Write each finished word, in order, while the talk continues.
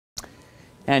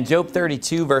And Job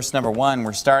 32, verse number 1,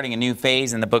 we're starting a new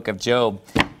phase in the book of Job.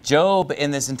 Job, in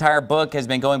this entire book, has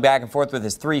been going back and forth with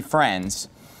his three friends.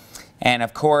 And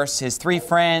of course, his three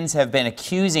friends have been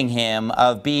accusing him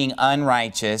of being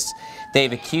unrighteous.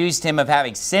 They've accused him of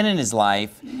having sin in his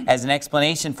life as an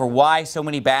explanation for why so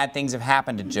many bad things have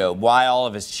happened to Job, why all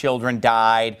of his children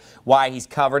died, why he's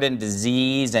covered in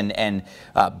disease and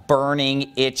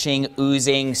burning, itching,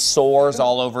 oozing, sores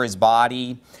all over his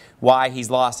body, why he's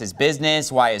lost his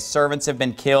business, why his servants have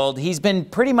been killed. He's been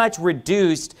pretty much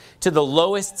reduced to the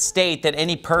lowest state that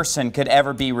any person could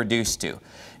ever be reduced to.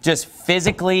 Just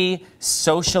physically,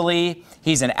 socially,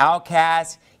 he's an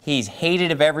outcast. He's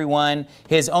hated of everyone.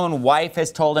 His own wife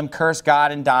has told him, curse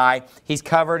God and die. He's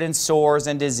covered in sores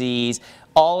and disease.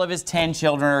 All of his 10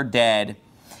 children are dead.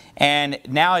 And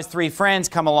now his three friends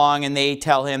come along and they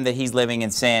tell him that he's living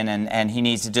in sin and he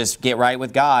needs to just get right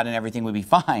with God and everything will be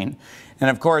fine. And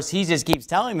of course, he just keeps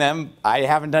telling them, I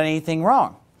haven't done anything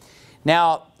wrong.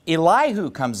 Now,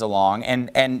 Elihu comes along,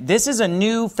 and this is a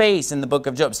new face in the book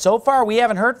of Job. So far, we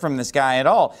haven't heard from this guy at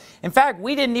all. In fact,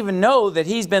 we didn't even know that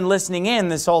he's been listening in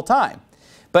this whole time.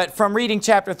 But from reading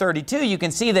chapter 32, you can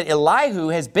see that Elihu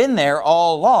has been there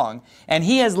all along, and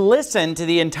he has listened to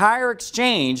the entire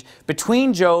exchange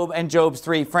between Job and Job's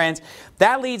three friends.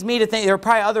 That leads me to think there are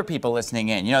probably other people listening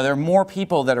in. You know, there are more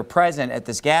people that are present at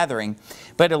this gathering,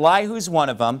 but Elihu's one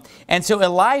of them. And so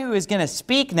Elihu is going to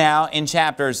speak now in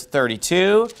chapters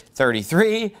 32,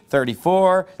 33,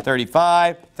 34,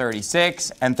 35,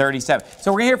 36, and 37.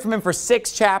 So we're going to hear from him for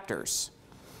 6 chapters.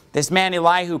 This man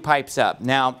Elihu pipes up.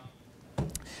 Now,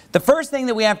 the first thing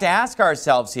that we have to ask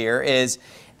ourselves here is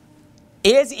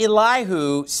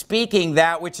Elihu speaking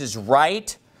that which is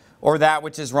right or that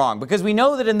which is wrong? Because we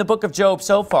know that in the book of Job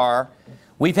so far,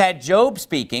 we've had Job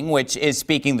speaking, which is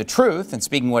speaking the truth and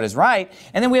speaking what is right.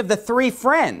 And then we have the three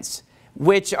friends,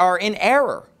 which are in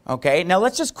error. Okay, now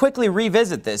let's just quickly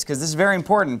revisit this because this is very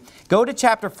important. Go to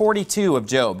chapter 42 of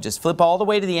Job. Just flip all the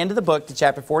way to the end of the book to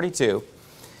chapter 42.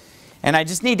 And I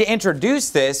just need to introduce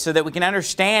this so that we can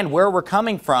understand where we're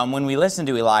coming from when we listen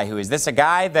to Elihu. Is this a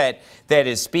guy that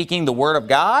is speaking the word of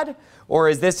God? Or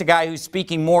is this a guy who's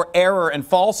speaking more error and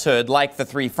falsehood like the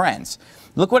three friends?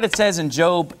 Look what it says in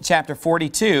Job chapter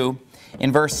 42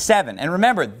 in verse 7. And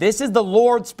remember, this is the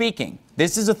Lord speaking.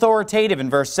 This is authoritative in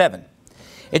verse 7.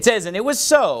 It says, and it was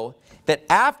so that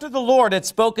after the Lord had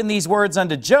spoken these words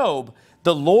unto Job,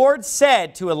 the Lord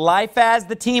said to Eliphaz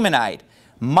the Temanite,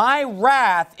 my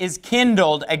wrath is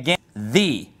kindled against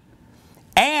thee,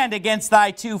 and against thy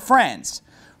two friends.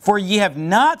 For ye have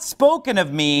not spoken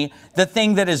of me the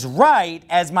thing that is right,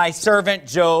 as my servant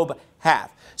Job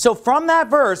hath. So from that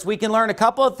verse, we can learn a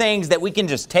couple of things that we can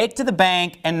just take to the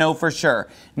bank and know for sure.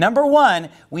 Number one,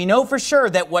 we know for sure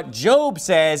that what Job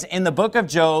says in the book of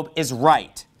Job is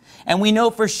right. And we know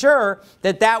for sure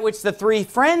that that which the three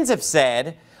friends have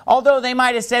said, although they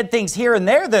might have said things here and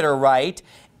there that are right,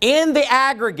 in the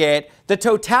aggregate, the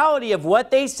totality of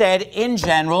what they said in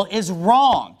general is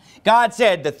wrong. God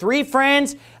said, the three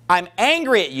friends, I'm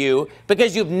angry at you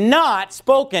because you've not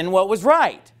spoken what was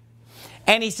right.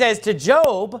 And he says to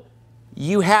Job,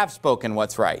 you have spoken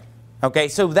what's right. Okay,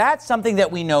 so that's something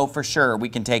that we know for sure we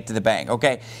can take to the bank.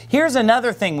 Okay, here's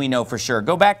another thing we know for sure.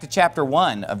 Go back to chapter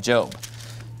 1 of Job.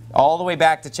 All the way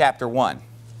back to chapter 1.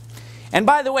 And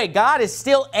by the way, God is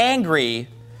still angry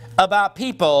about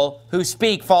people who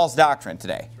speak false doctrine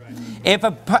today. If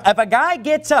a guy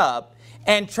gets up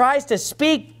and tries to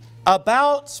speak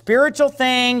about spiritual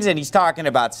things, and he's talking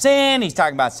about sin, he's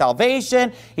talking about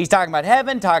salvation, he's talking about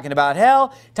heaven, talking about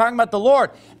hell, talking about the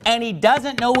Lord, and he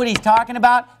doesn't know what he's talking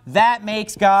about, that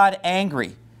makes God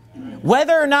angry.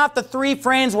 Whether or not the three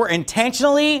friends were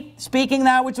intentionally speaking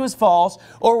that which was false,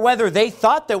 or whether they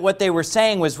thought that what they were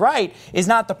saying was right, is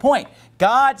not the point.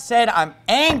 God said, I'm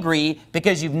angry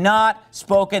because you've not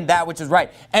spoken that which is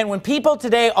right. And when people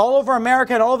today all over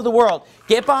America and all over the world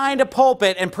get behind a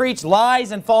pulpit and preach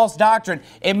lies and false doctrine,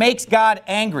 it makes God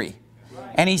angry.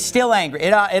 And he's still angry.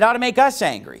 It ought to make us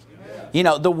angry. You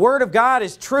know, the word of God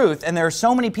is truth, and there are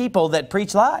so many people that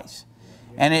preach lies.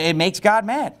 And it makes God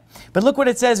mad. But look what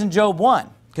it says in Job 1.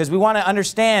 Because we want to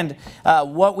understand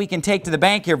what we can take to the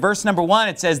bank here. Verse number 1,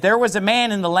 it says, there was a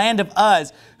man in the land of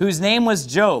Uz whose name was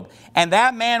Job. And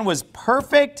that man was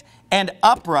perfect and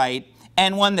upright,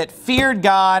 and one that feared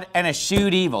God and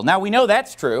eschewed evil. Now we know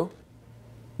that's true.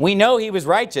 We know he was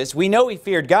righteous. We know he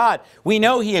feared God. We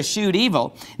know he eschewed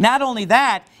evil. Not only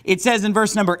that, it says in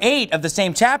verse number 8 of the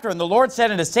same chapter, and the Lord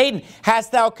said unto Satan,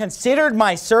 hast thou considered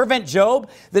my servant Job,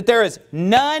 that there is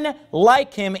none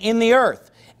like him in the earth?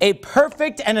 A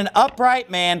perfect and an upright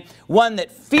man, one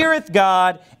that feareth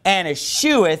God and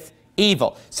escheweth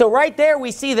evil. So right there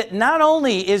we see that not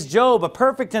only is Job a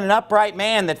perfect and an upright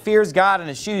man that fears God and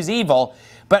eschews evil,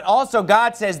 but also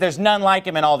God says there's none like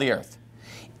him in all the earth.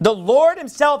 The Lord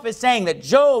himself is saying that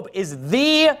Job is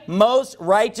the most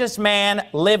righteous man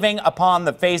living upon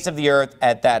the face of the earth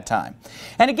at that time.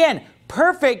 And again,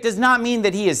 perfect does not mean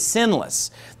that he is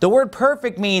sinless. The word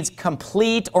perfect means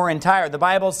complete or entire. The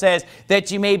Bible says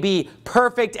that you may be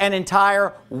perfect and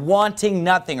entire, wanting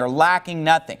nothing or lacking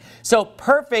nothing. So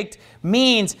perfect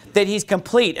means that he's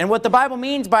complete. And what the Bible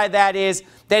means by that is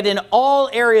that in all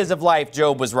areas of life,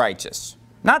 Job was righteous.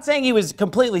 Not saying he was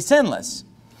completely sinless.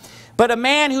 But a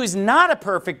man who's not a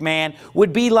perfect man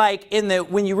would be like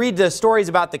when you read the stories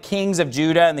about the kings of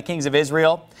Judah and the kings of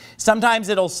Israel, sometimes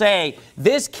it'll say,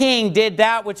 this king did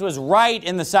that which was right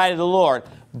in the sight of the Lord,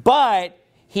 but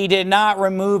he did not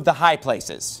remove the high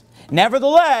places.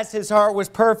 Nevertheless, his heart was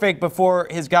perfect before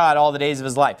his God all the days of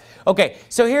his life. Okay,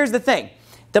 so here's the thing.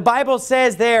 The Bible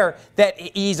says there that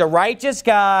he's a righteous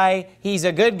guy, he's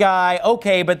a good guy,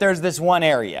 okay, but there's this one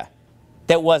area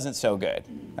that wasn't so good.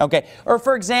 Okay, or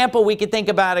for example, we could think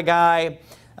about a guy,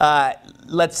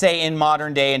 let's say in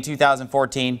modern day in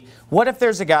 2014, what if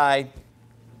there's a guy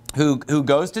who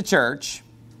goes to church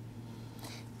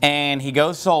and he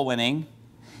goes soul winning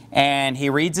and he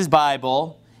reads his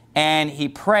Bible and he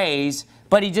prays,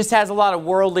 but he just has a lot of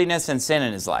worldliness and sin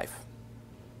in his life.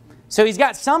 So he's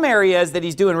got some areas that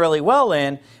he's doing really well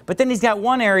in, but then he's got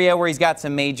one area where he's got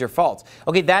some major faults.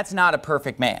 Okay, that's not a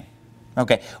perfect man.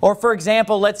 Okay, or for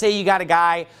example, let's say you got a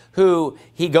guy who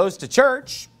he goes to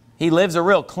church, he lives a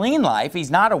real clean life, he's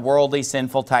not a worldly,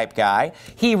 sinful type guy,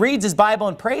 he reads his Bible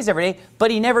and prays every day, but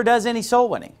he never does any soul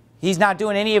winning. He's not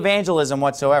doing any evangelism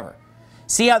whatsoever.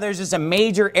 See how there's just a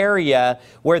major area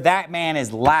where that man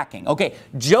is lacking. Okay,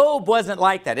 Job wasn't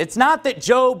like that. It's not that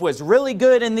Job was really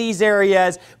good in these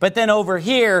areas, but then over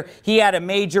here, he had a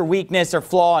major weakness or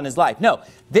flaw in his life. No,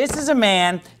 this is a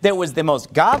man that was the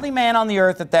most godly man on the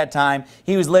earth at that time.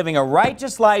 He was living a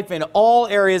righteous life in all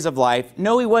areas of life.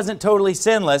 No, he wasn't totally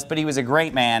sinless, but he was a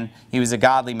great man. He was a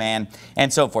godly man,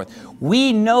 and so forth.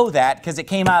 We know that because it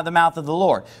came out of the mouth of the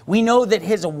Lord. We know that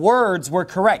his words were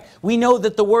correct. We know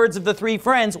that the words of the three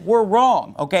friends were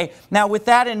wrong. Okay, now with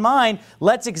that in mind,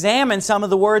 let's examine some of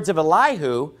the words of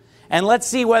Elihu, and let's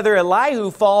see whether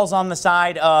Elihu falls on the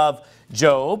side of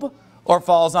Job or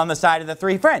falls on the side of the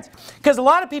three friends. Because a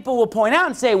lot of people will point out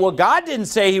and say, well, God didn't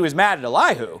say he was mad at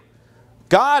Elihu.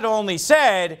 God only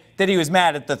said that he was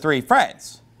mad at the three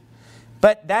friends.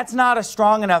 But that's not a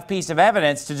strong enough piece of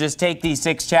evidence to just take these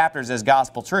 6 chapters as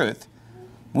gospel truth.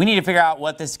 We need to figure out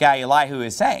what this guy Elihu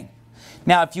is saying.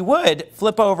 Now, if you would,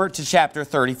 flip over to chapter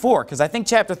 34, because I think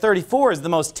chapter 34 is the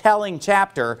most telling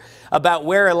chapter about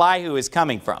where Elihu is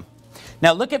coming from.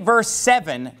 Now, look at verse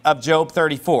 7 of Job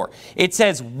 34. It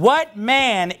says, what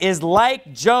man is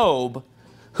like Job,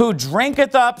 who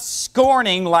drinketh up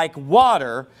scorning like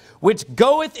water, which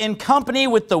goeth in company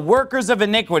with the workers of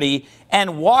iniquity,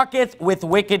 and walketh with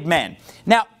wicked men?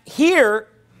 Now, here,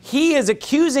 he is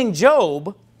accusing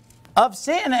Job of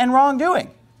sin and wrongdoing.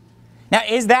 Now,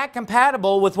 is that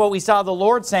compatible with what we saw the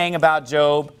Lord saying about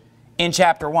Job in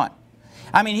chapter 1?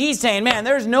 I mean, he's saying, man,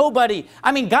 there's nobody.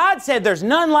 I mean, God said there's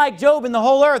none like Job in the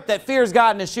whole earth that fears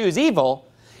God and eschews evil.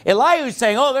 Elihu's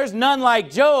saying, oh, there's none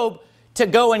like Job to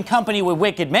go in company with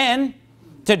wicked men,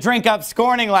 to drink up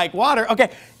scorning like water.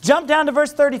 Okay, jump down to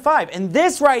verse 35. And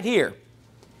this right here,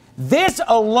 this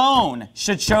alone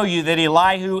should show you that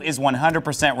Elihu is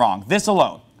 100% wrong. This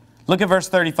alone. Look at verse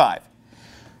 35.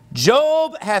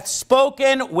 Job hath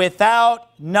spoken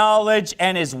without knowledge,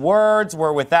 and his words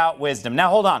were without wisdom. Now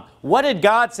hold on. What did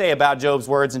God say about Job's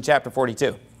words in chapter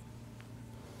 42?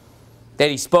 That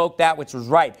he spoke that which was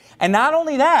right. And not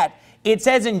only that, it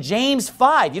says in James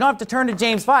 5, you don't have to turn to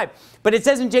James 5, but it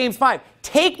says in James 5,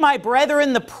 take my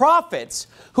brethren the prophets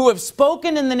who have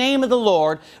spoken in the name of the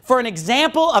Lord for an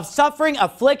example of suffering,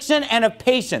 affliction, and of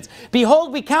patience.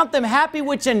 Behold, we count them happy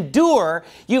which endure.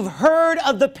 You've heard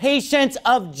of the patience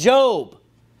of Job.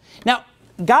 Now,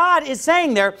 God is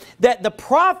saying there that the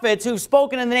prophets who've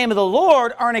spoken in the name of the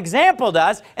Lord are an example to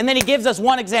us, and then he gives us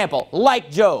one example, like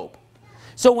Job.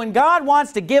 So when God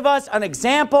wants to give us an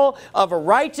example of a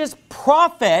righteous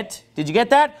prophet, did you get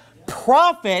that?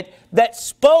 Prophet that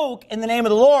spoke in the name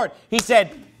of the Lord, he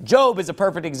said, Job is a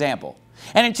perfect example.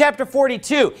 And in chapter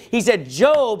 42, he said,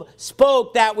 Job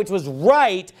spoke that which was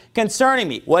right concerning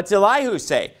me. What's Elihu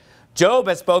say? Job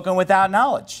has spoken without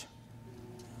knowledge.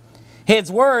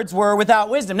 His words were without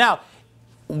wisdom. Now,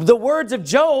 the words of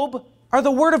Job are the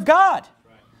word of God.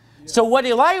 So what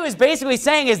Elihu is basically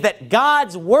saying is that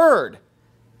God's word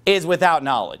is without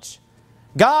knowledge.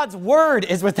 God's word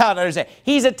is without understanding.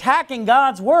 He's attacking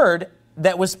God's word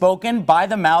that was spoken by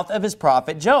the mouth of his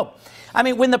prophet Job. I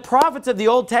mean, when the prophets of the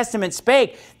Old Testament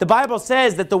spake, the Bible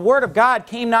says that the word of God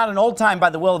came not in old time by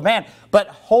the will of man, but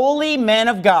holy men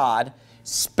of God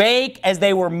spake as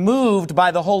they were moved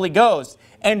by the Holy Ghost.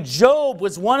 And Job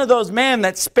was one of those men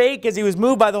that spake as he was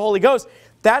moved by the Holy Ghost.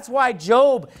 That's why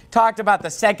Job talked about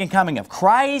the second coming of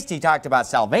Christ. He talked about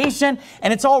salvation,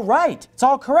 and it's all right. It's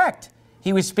all correct.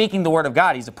 He was speaking the word of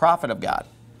God. He's a prophet of God.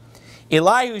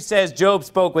 Elihu says Job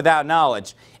spoke without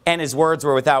knowledge, and his words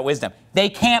were without wisdom. They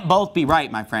can't both be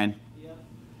right, my friend.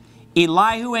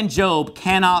 Elihu and Job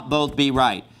cannot both be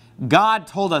right. God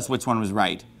told us which one was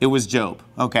right. It was Job.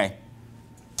 Okay.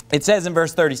 It says in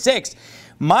verse 36,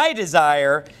 my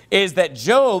desire is that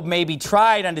Job may be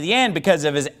tried unto the end because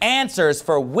of his answers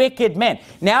for wicked men.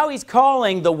 Now he's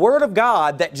calling the word of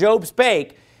God that Job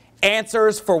spake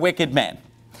answers for wicked men.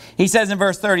 He says in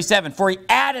verse 37, for he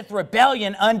addeth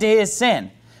rebellion unto his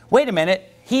sin. Wait a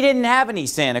minute. He didn't have any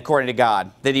sin according to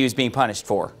God that he was being punished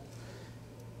for.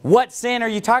 What sin are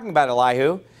you talking about,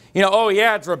 Elihu? You know, oh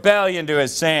yeah, it's rebellion to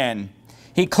his sin.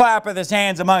 He clappeth his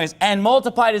hands among us and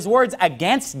multiplied his words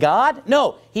against God?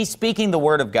 No, he's speaking the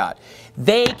word of God.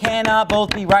 They cannot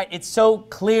both be right. It's so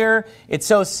clear. It's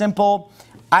so simple.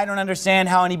 I don't understand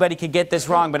how anybody could get this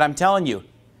wrong, but I'm telling you,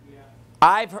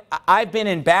 I've been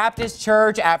in Baptist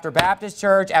church after Baptist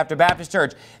church after Baptist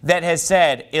church that has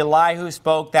said Elihu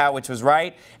spoke that which was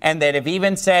right, and that have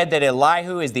even said that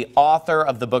Elihu is the author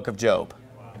of the book of Job.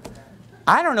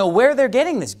 I don't know where they're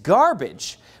getting this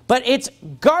garbage. But it's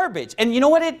garbage. And you know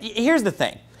what? Here's the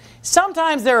thing.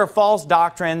 Sometimes there are false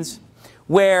doctrines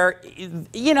where,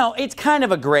 you know, it's kind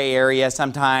of a gray area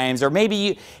sometimes. Or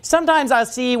maybe sometimes I'll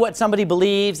see what somebody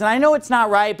believes and I know it's not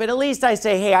right, but at least I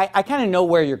say, hey, I kind of know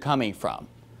where you're coming from.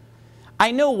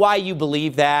 I know why you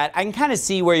believe that. I can kind of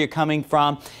see where you're coming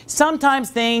from.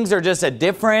 Sometimes things are just a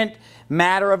different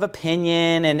matter of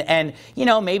opinion and you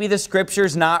know, maybe the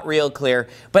scripture's not real clear.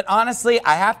 But honestly,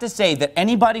 I have to say that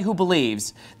anybody who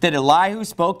believes that Elihu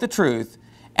spoke the truth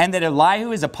and that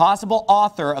Elihu is a possible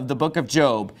author of the book of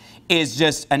Job is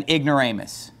just an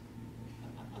ignoramus.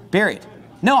 Period.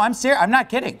 No, I'm serious. I'm not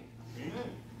kidding.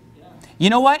 You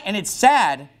know what? And it's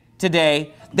sad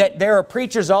today that there are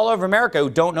preachers all over America who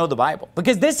don't know the Bible.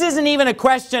 Because this isn't even a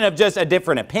question of just a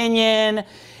different opinion.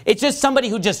 It's just somebody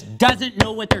who just doesn't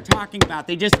know what they're talking about.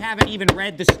 They just haven't even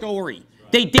read the story.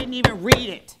 They didn't even read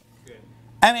it.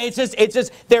 I mean, it's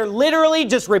just, they're literally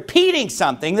just repeating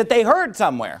something that they heard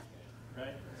somewhere.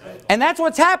 And that's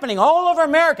what's happening all over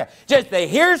America. Just they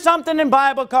hear something in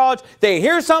Bible college, they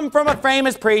hear something from a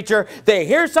famous preacher, they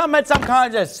hear something at some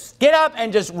college, just get up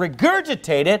and just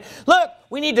regurgitate it. Look,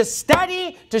 we need to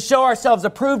study to show ourselves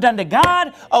approved unto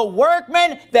God, a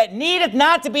workman that needeth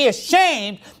not to be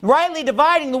ashamed, rightly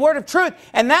dividing the word of truth.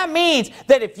 And that means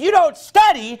that if you don't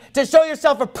study to show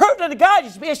yourself approved unto God,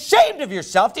 you should be ashamed of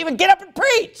yourself to even get up and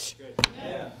preach.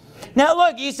 Yeah. Now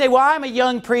look, you say, well, I'm a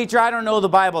young preacher, I don't know the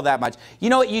Bible that much. You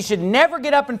know what? You should never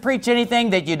get up and preach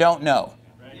anything that you don't know.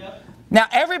 Now,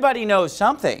 everybody knows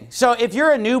something. So if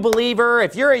you're a new believer,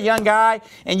 if you're a young guy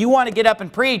and you want to get up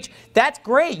and preach, that's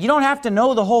great. You don't have to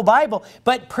know the whole Bible,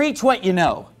 but preach what you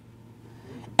know.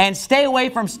 And stay away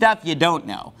from stuff you don't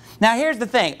know. Now, here's the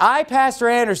thing. I, Pastor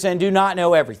Anderson, do not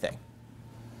know everything.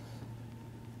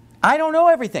 I don't know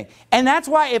everything. And that's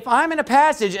why if I'm in a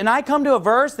passage and I come to a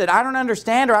verse that I don't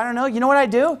understand or I don't know, you know what I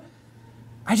do?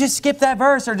 I just skip that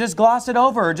verse or just gloss it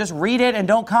over or just read it and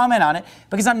don't comment on it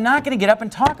because I'm not going to get up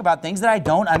and talk about things that I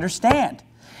don't understand.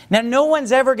 Now, no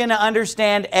one's ever going to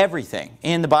understand everything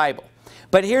in the Bible.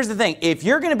 But here's the thing. If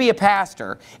you're going to be a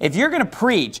pastor, if you're going to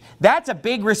preach, that's a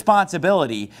big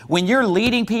responsibility. When you're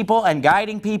leading people and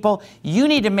guiding people, you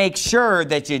need to make sure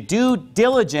that you do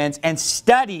diligence and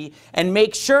study and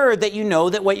make sure that you know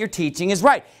that what you're teaching is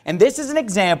right. And this is an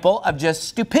example of just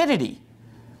stupidity.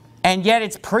 And yet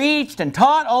it's preached and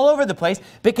taught all over the place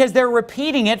because they're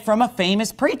repeating it from a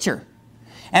famous preacher.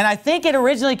 And I think it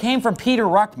originally came from Peter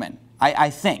Ruckman.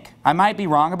 I think. I might be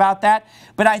wrong about that,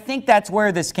 but I think that's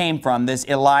where this came from, this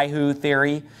Elihu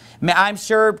theory. I'm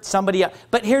sure somebody,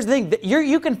 but here's the thing,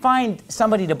 you can find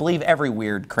somebody to believe every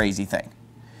weird, crazy thing.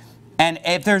 And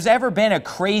if there's ever been a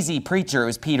crazy preacher, it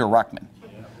was Peter Ruckman.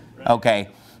 Okay.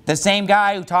 The same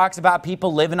guy who talks about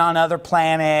people living on other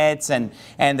planets and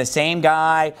the same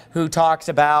guy who talks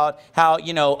about how,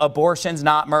 you know, abortion's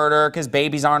not murder because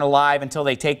babies aren't alive until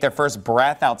they take their first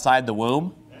breath outside the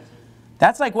womb.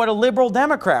 That's like what a liberal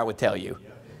Democrat would tell you.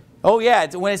 Oh yeah,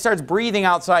 when it starts breathing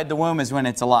outside the womb is when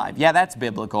it's alive. Yeah, that's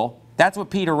biblical. That's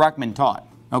what Peter Ruckman taught.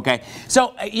 Okay,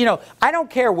 so, I don't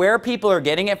care where people are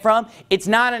getting it from. It's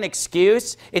not an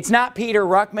excuse. It's not Peter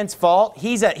Ruckman's fault.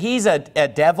 He's a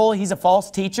devil. He's a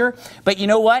false teacher. But you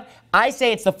know what? I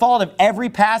say it's the fault of every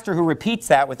pastor who repeats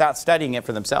that without studying it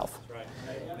for themselves.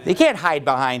 They can't hide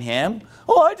behind him.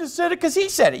 Oh, I just said it because he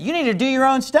said it. You need to do your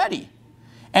own study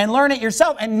and learn it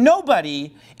yourself. And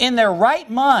nobody in their right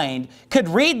mind could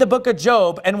read the book of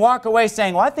Job and walk away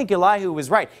saying, well, I think Elihu was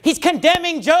right. He's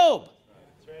condemning Job.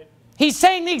 He's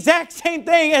saying the exact same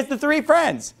thing as the three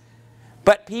friends.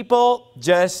 But people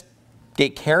just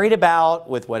get carried about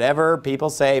with whatever people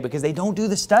say because they don't do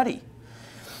the study.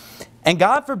 And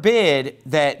God forbid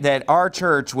that our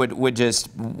church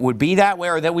would be that way,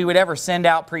 or that we would ever send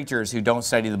out preachers who don't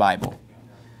study the Bible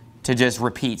to just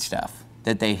repeat stuff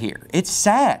that they hear. It's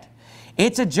sad.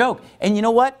 It's a joke. And you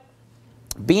know what?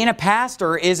 Being a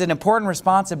pastor is an important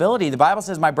responsibility. The Bible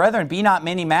says, my brethren, be not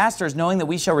many masters, knowing that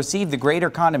we shall receive the greater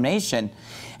condemnation.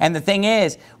 And the thing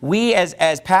is, we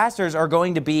as pastors are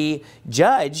going to be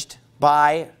judged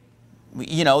by,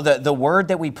 the word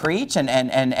that we preach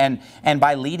and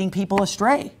by leading people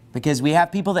astray. Because we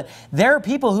have people there are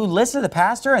people who listen to the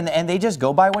pastor and they just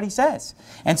go by what he says.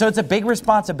 And so it's a big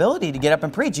responsibility to get up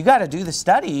and preach. You got to do the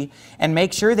study and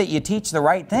make sure that you teach the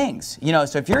right things.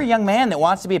 So if you're a young man that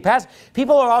wants to be a pastor,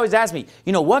 people will always ask me,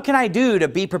 what can I do to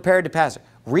be prepared to pastor?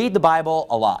 Read the Bible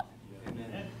a lot.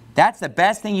 That's the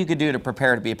best thing you could do to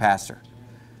prepare to be a pastor.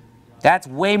 That's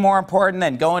way more important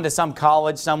than going to some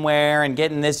college somewhere and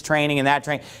getting this training and that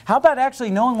training. How about actually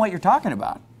knowing what you're talking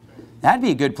about? That'd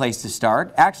be a good place to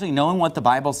start. Actually knowing what the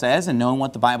Bible says and knowing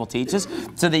what the Bible teaches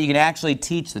so that you can actually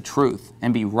teach the truth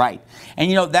and be right.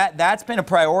 And that's been a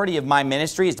priority of my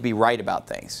ministry, is to be right about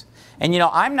things. And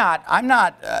I'm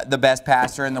not the best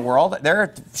pastor in the world. There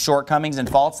are shortcomings and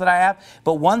faults that I have.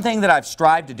 But one thing that I've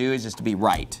strived to do is just to be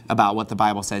right about what the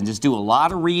Bible says. And just do a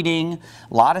lot of reading,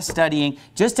 a lot of studying,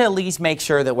 just to at least make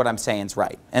sure that what I'm saying is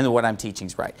right and that what I'm teaching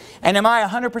is right. And am I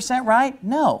 100% right?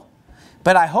 No.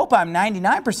 But I hope I'm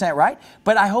 99% right.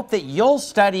 But I hope that you'll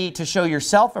study to show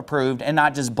yourself approved and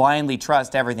not just blindly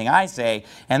trust everything I say.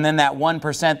 And then that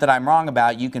 1% that I'm wrong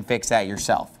about, you can fix that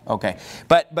yourself. Okay.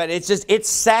 But it's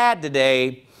sad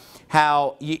today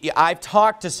how I've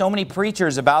talked to so many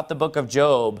preachers about the book of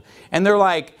Job. And they're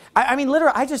like, I mean,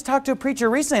 literally, I just talked to a preacher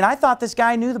recently and I thought this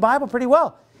guy knew the Bible pretty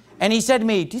well. And he said to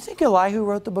me, do you think Elihu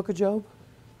wrote the book of Job?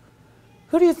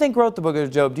 Who do you think wrote the book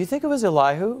of Job? Do you think it was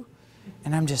Elihu?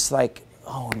 And I'm just like,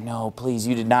 oh no, please,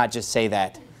 you did not just say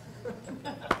that.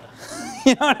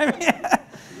 You know what I mean?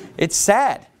 It's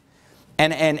sad.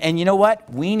 And you know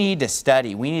what? We need to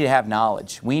study. We need to have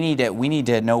knowledge. We need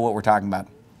to know what we're talking about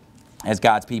as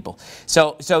God's people.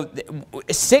 So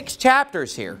 6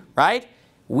 chapters here, right?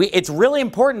 It's really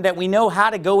important that we know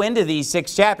how to go into these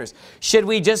 6 chapters. Should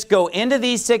we just go into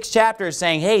these 6 chapters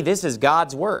saying, hey, this is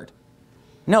God's word?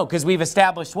 No, because we've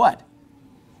established what?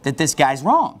 That this guy's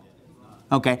wrong.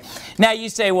 Okay. Now you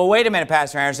say, well, wait a minute,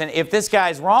 Pastor Anderson. If this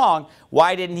guy's wrong,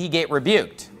 why didn't he get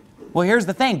rebuked? Well, here's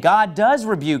the thing. God does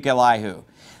rebuke Elihu.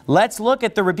 Let's look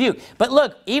at the rebuke. But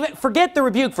look, even forget the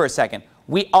rebuke for a second.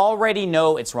 We already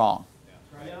know it's wrong.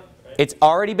 It's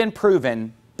already been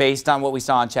proven based on what we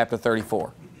saw in chapter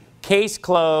 34. Case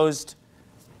closed.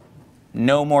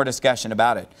 No more discussion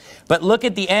about it. But look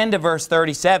at the end of verse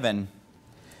 37.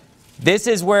 This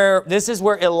is where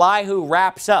Elihu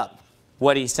wraps up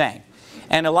what he's saying.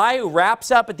 And Elihu wraps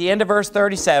up at the end of verse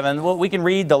 37. Well, we can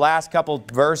read the last couple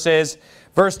verses.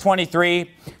 Verse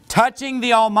 23, touching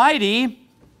the Almighty,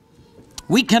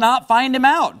 we cannot find him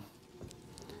out.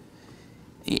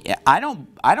 I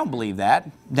don't believe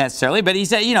that necessarily, but he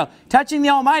said, touching the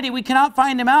Almighty, we cannot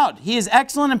find him out. He is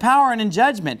excellent in power and in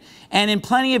judgment, and in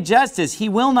plenty of justice. He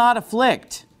will not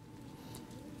afflict.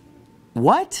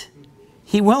 What?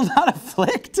 He will not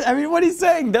afflict? I mean, what he's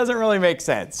saying doesn't really make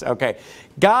sense. Okay.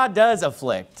 God does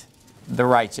afflict the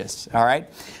righteous. All right.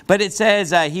 But it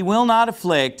says, he will not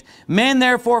afflict. Men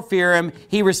therefore fear him.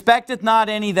 He respecteth not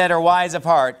any that are wise of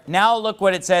heart. Now look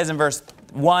what it says in verse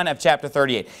 1 of chapter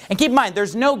 38. And keep in mind,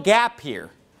 there's no gap here.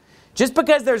 Just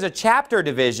because there's a chapter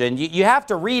division, you have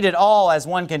to read it all as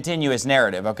one continuous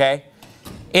narrative. Okay.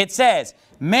 It says,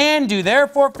 man do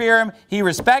therefore fear him, he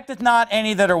respecteth not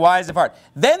any that are wise of heart.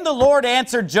 Then the Lord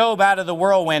answered Job out of the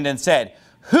whirlwind and said,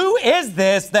 who is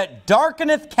this that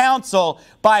darkeneth counsel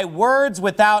by words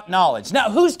without knowledge? Now,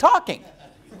 who's talking?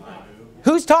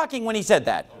 Who's talking when he said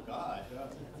that?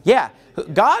 Yeah,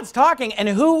 God's talking. And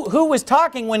who was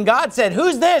talking when God said,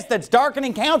 who's this that's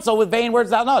darkening counsel with vain words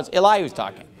without knowledge? Elihu's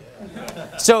talking.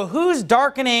 So who's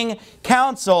darkening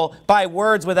counsel by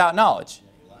words without knowledge?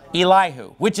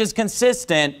 Elihu, which is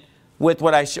consistent with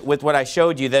what I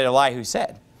showed you that Elihu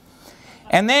said.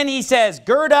 And then he says,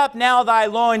 gird up now thy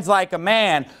loins like a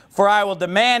man, for I will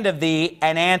demand of thee,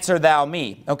 and answer thou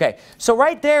me. Okay, so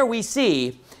right there we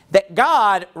see that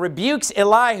God rebukes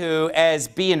Elihu as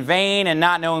being vain and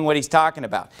not knowing what he's talking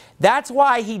about. That's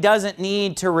why he doesn't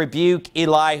need to rebuke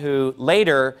Elihu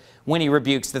later when he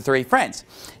rebukes the three friends.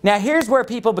 Now here's where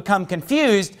people become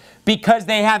confused because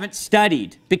they haven't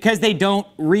studied, because they don't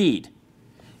read.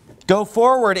 Go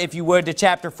forward, if you would, to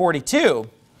chapter 42.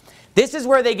 This is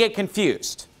where they get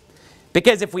confused.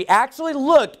 Because if we actually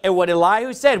look at what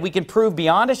Elihu said, we can prove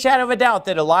beyond a shadow of a doubt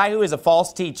that Elihu is a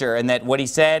false teacher and that what he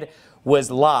said was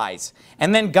lies.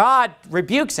 And then God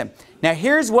rebukes him. Now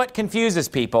here's what confuses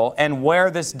people and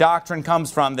where this doctrine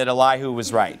comes from that Elihu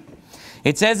was right.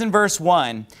 It says in verse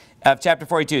 1 of chapter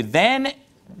 42, then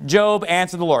Job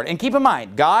answered the Lord. And keep in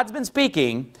mind, God's been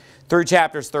speaking through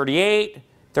chapters 38,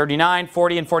 39,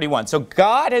 40, and 41. So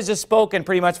God has just spoken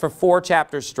pretty much for 4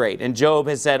 chapters straight, and Job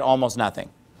has said almost nothing.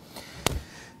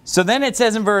 So then it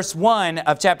says in verse 1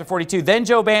 of chapter 42, then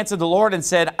Job answered the Lord and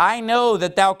said, I know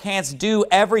that thou canst do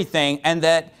everything, and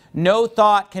that no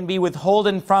thought can be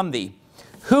withholden from thee.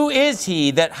 Who is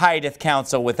he that hideth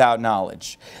counsel without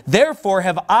knowledge? Therefore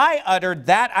have I uttered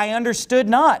that I understood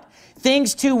not,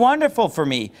 things too wonderful for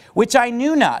me, which I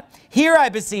knew not. Hear, I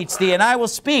beseech thee, and I will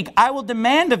speak. I will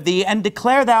demand of thee, and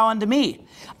declare thou unto me.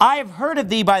 I have heard of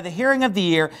thee by the hearing of the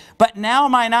ear, but now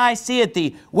mine eye seeth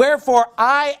thee. Wherefore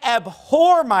I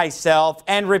abhor myself,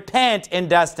 and repent in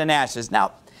dust and ashes.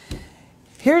 Now,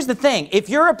 here's the thing. If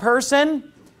you're a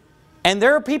person, and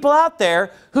there are people out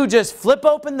there who just flip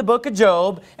open the book of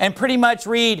Job and pretty much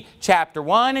read chapter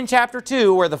 1 and chapter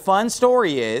 2, where the fun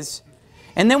story is,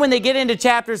 and then when they get into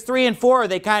chapters 3 and 4,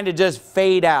 they kind of just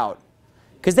fade out.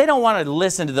 Because they don't want to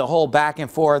listen to the whole back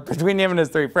and forth between him and his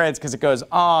three friends, because it goes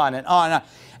on and on and on.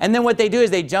 And then what they do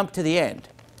is they jump to the end,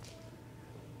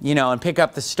 you know, and pick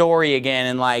up the story again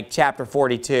in like chapter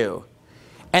 42.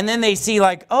 And then they see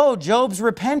like, oh, Job's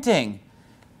repenting.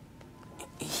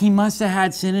 He must have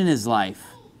had sin in his life.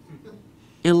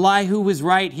 Elihu was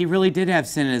right. He really did have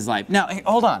sin in his life. Now, hey,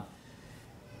 hold on.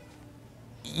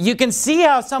 You can see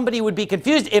how somebody would be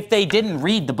confused if they didn't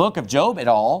read the book of Job at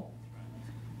all,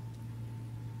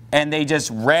 and they just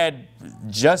read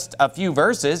just a few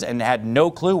verses and had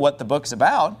no clue what the book's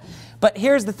about. But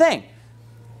here's the thing.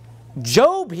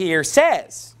 Job here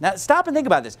says, now stop and think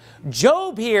about this.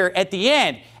 Job here at the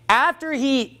end, after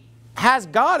he has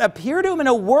God appear to him in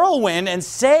a whirlwind and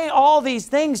say all these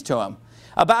things to him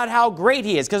about how great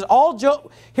he is. Because all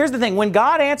Job, here's the thing, when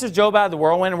God answers Job out of the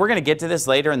whirlwind, and we're going to get to this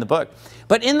later in the book,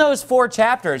 but in those 4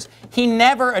 chapters, he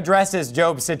never addresses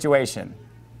Job's situation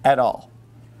at all.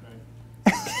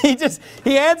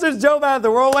 He answers Job out of the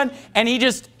whirlwind, and he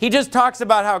just talks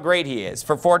about how great he is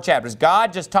for 4 chapters.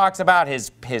 God just talks about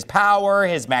his power,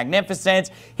 his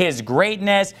magnificence, his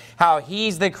greatness, how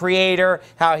he's the creator,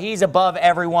 how he's above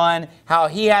everyone, how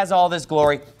he has all this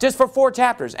glory, just for 4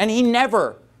 chapters. And he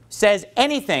never says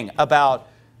anything about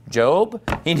Job.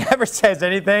 He never says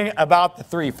anything about the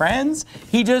 3 friends.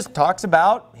 He just talks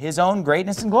about his own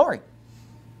greatness and glory.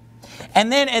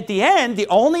 And then at the end, the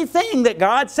only thing that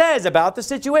God says about the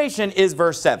situation is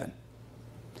verse 7.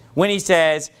 When he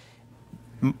says,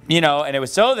 you know, and it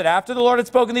was so that after the Lord had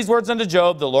spoken these words unto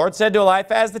Job, the Lord said to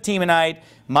Eliphaz the Temanite,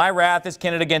 my wrath is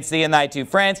kindled against thee and thy 2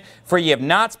 friends, for ye have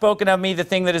not spoken of me the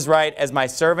thing that is right, as my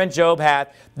servant Job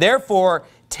hath. Therefore,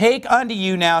 take unto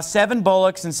you now 7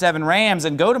 bullocks and 7 rams,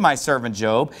 and go to my servant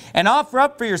Job, and offer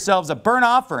up for yourselves a burnt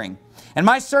offering. And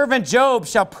my servant Job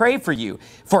shall pray for you.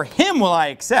 For him will I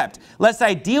accept, lest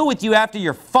I deal with you after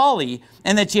your folly,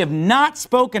 and that ye have not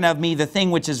spoken of me the thing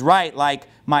which is right, like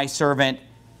my servant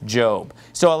Job.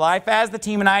 So Eliphaz the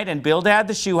Temanite, and Bildad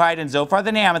the Shuhite, and Zophar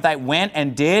the Naamathite went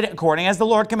and did according as the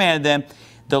Lord commanded them.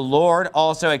 The Lord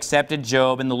also accepted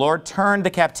Job, and the Lord turned the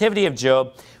captivity of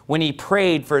Job when he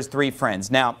prayed for his 3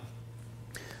 friends. Now,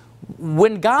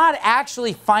 when God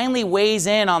actually finally weighs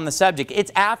in on the subject,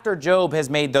 it's after Job has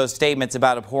made those statements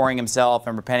about abhorring himself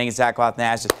and repenting in sackcloth and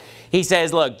ashes. He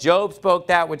says, look, Job spoke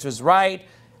that which was right.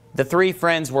 The 3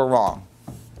 friends were wrong.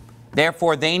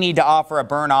 Therefore, they need to offer a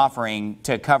burnt offering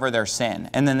to cover their sin.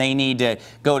 And then they need to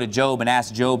go to Job and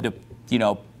ask Job to, you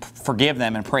know, forgive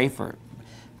them and pray for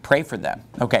them.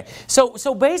 Okay.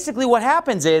 So basically what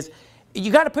happens is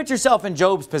you got to put yourself in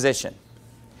Job's position.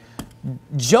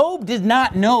 Job did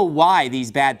not know why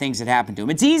these bad things had happened to him.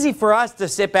 It's easy for us to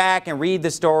sit back and read the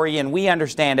story, and we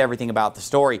understand everything about the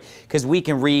story because we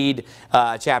can read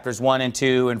chapters 1 and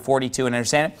 2 and 42 and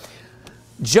understand it.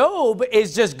 Job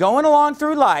is just going along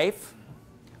through life.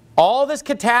 All this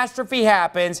catastrophe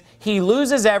happens. He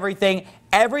loses everything.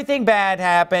 Everything bad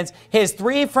happens. His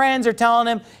three friends are telling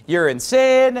him, you're in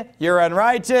sin, you're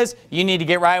unrighteous, you need to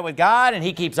get right with God. And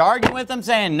he keeps arguing with them,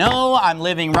 saying, no, I'm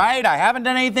living right, I haven't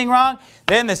done anything wrong.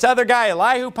 Then this other guy,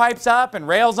 Elihu, pipes up and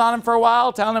rails on him for a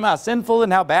while, telling him how sinful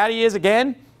and how bad he is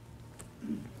again.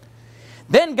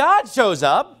 Then God shows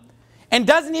up and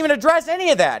doesn't even address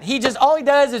any of that. All he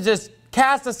does is just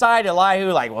cast aside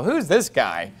Elihu, like, well, who's this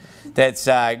guy that's,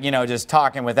 just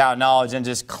talking without knowledge and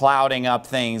just clouding up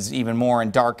things even more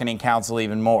and darkening counsel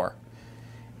even more.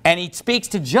 And he speaks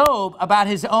to Job about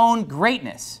his own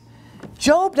greatness.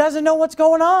 Job doesn't know what's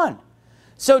going on.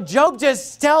 So Job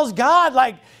just tells God,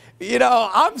 like,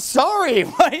 I'm sorry.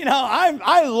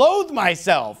 I loathe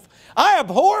myself. I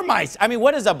abhor myself. I mean,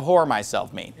 what does abhor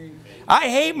myself mean? I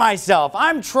hate myself.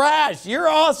 I'm trash. You're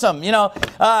awesome.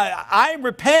 I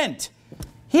repent.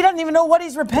 He doesn't even know what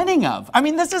he's repenting of. I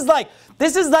mean, this is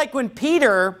like when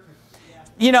Peter,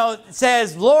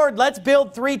 says, Lord, let's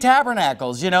build 3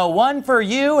 tabernacles, one for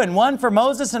you and one for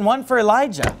Moses and one for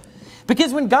Elijah.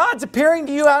 Because when God's appearing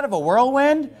to you out of a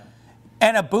whirlwind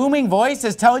and a booming voice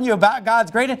is telling you about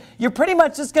God's greatness, you're pretty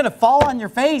much just going to fall on your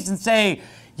face and say,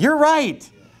 you're right.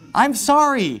 I'm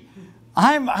sorry.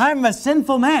 I'm a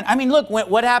sinful man. I mean, look,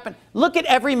 what happened? Look at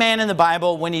every man in the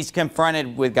Bible when he's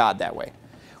confronted with God that way.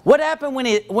 What happened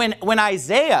when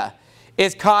Isaiah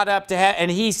is caught up to heaven and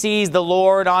he sees the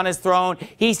Lord on his throne?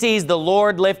 He sees the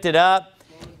Lord lifted up.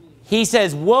 He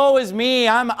says, woe is me.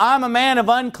 I'm a man of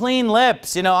unclean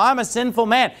lips. I'm a sinful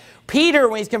man. Peter,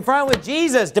 when he's confronted with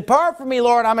Jesus, depart from me,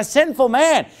 Lord, I'm a sinful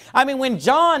man. I mean, when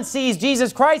John sees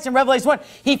Jesus Christ in Revelation 1,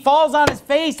 he falls on his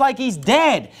face like he's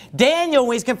dead. Daniel,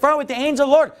 when he's confronted with the angel of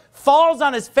the Lord, falls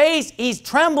on his face. He's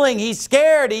trembling. He's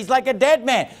scared. He's like a dead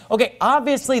man. Okay,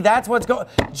 obviously that's what's going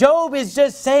on. Job is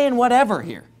just saying whatever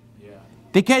here. Yeah.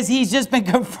 Because he's just been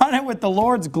confronted with the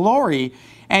Lord's glory.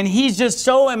 And he's just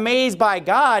so amazed by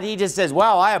God, he just says,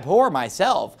 wow, I abhor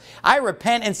myself. I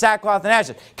repent in sackcloth and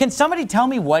ashes. Can somebody tell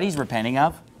me what he's repenting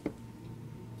of?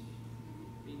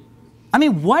 I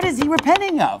mean, what is he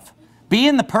repenting of?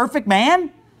 Being the perfect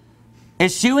man?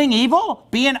 Eschewing evil?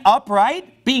 Being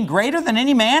upright? Being greater than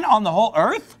any man on the whole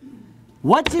earth?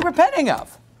 What's he repenting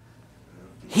of?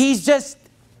 He's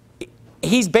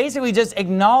basically just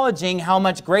acknowledging how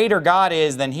much greater God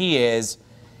is than he is.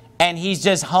 And he's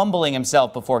just humbling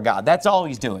himself before God. That's all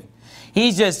he's doing.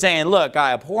 He's just saying, look,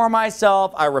 I abhor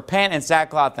myself. I repent in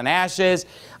sackcloth and ashes.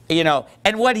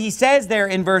 And what he says there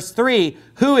in verse 3,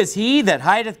 who is he that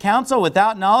hideth counsel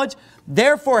without knowledge?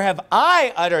 Therefore have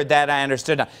I uttered that I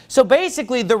understood not. So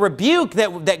basically the rebuke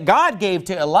that God gave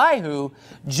to Elihu,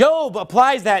 Job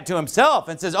applies that to himself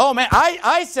and says, oh man,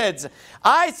 I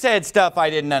said stuff I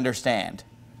didn't understand.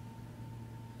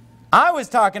 I was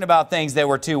talking about things that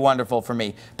were too wonderful for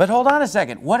me. But hold on a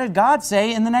second. What did God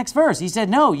say in the next verse? He said,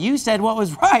 no, you said what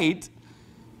was right.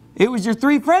 It was your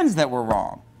 3 friends that were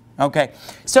wrong. Okay.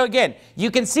 So again, you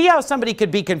can see how somebody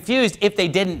could be confused if they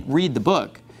didn't read the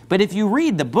book. But if you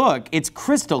read the book, it's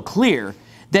crystal clear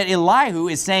that Elihu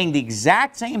is saying the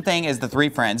exact same thing as the 3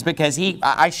 friends, because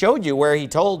I showed you where he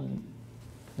told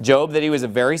Job that he was a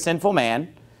very sinful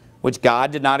man, which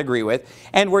God did not agree with,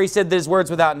 and where he said that his words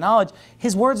without knowledge,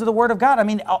 his words are the word of God. I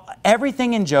mean,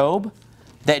 everything in Job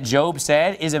that Job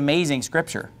said is amazing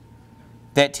scripture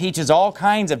that teaches all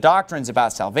kinds of doctrines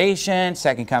about salvation,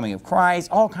 second coming of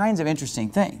Christ, all kinds of interesting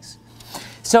things.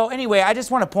 So anyway, I just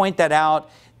want to point that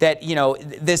out, that,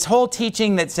 this whole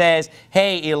teaching that says,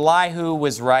 hey, Elihu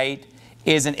was right,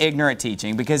 is an ignorant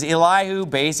teaching, because Elihu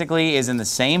basically is in the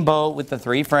same boat with the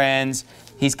 3 friends.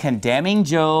 He's condemning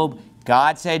Job.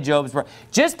 God said Job's wrong.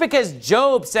 Just because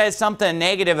Job says something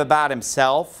negative about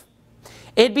himself,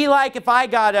 it'd be like if I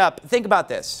got up. Think about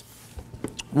this.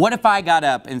 What if I got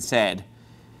up and said,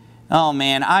 oh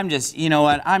man, I'm a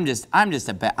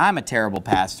terrible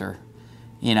pastor.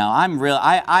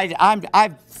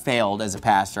 I've failed as a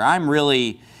pastor. I'm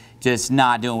really just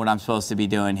not doing what I'm supposed to be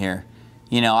doing here.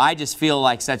 I just feel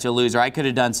like such a loser. I could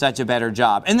have done such a better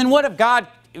job. And then what if God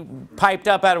piped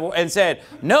up and said,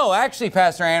 no, actually,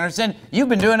 Pastor Anderson, you've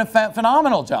been doing a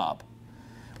phenomenal job?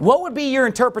 What would be your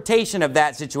interpretation of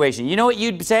that situation? You know what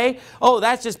you'd say? Oh,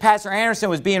 that's just Pastor Anderson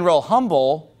was being real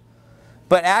humble,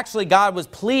 but actually God was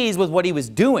pleased with what he was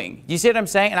doing. You see what I'm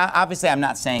saying? And obviously I'm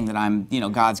not saying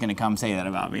that God's going to come say that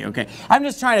about me, okay? I'm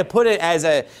just trying to put it as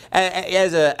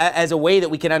a way that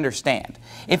we can understand.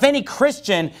 If any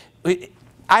Christian,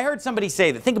 I heard somebody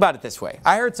say that, think about it this way.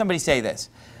 I heard somebody say this: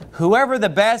 whoever the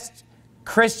best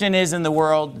Christian is in the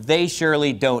world, they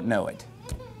surely don't know it.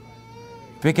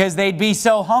 Because they'd be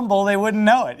so humble, they wouldn't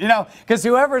know it. Because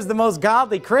whoever's the most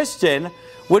godly Christian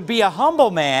would be a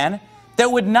humble man that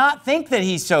would not think that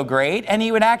he's so great, and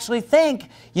he would actually think,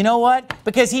 you know what?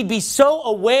 Because he'd be so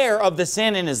aware of the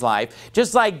sin in his life,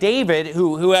 just like David,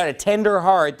 who had a tender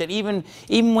heart, that even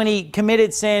when he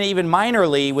committed sin, even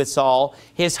minorly with Saul,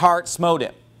 his heart smote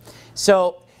him.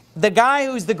 So the guy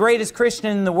who's the greatest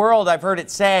Christian in the world, I've heard it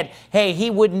said, hey, he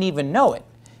wouldn't even know it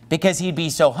because he'd be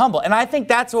so humble. And I think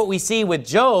that's what we see with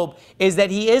Job, is that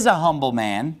he is a humble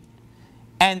man,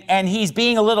 and he's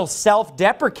being a little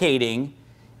self-deprecating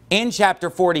in chapter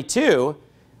 42,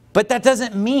 but that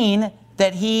doesn't mean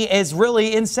that he is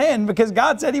really in sin, because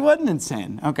God said he wasn't in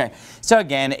sin. Okay, so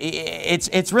again,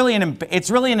 it's really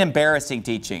an embarrassing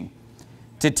teaching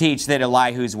to teach that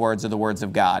Elihu's words are the words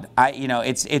of God.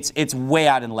 It's way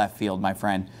out in left field, my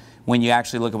friend, when you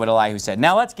actually look at what Elihu said.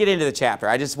 Now let's get into the chapter.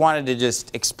 I just wanted to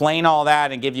just explain all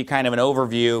that and give you kind of an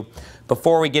overview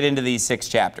before we get into these 6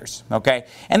 chapters, okay?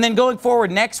 And then going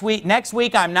forward next week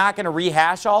I'm not going to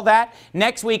rehash all that.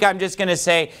 Next week I'm just going to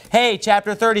say, hey,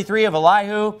 chapter 33 of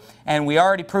Elihu, and we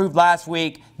already proved last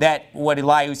week that what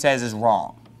Elihu says is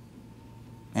wrong.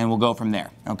 And we'll go from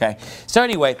there, okay? So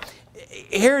anyway,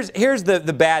 here's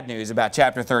the bad news about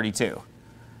chapter 32.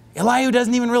 Elihu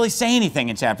doesn't even really say anything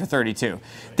in chapter 32.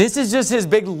 This is just his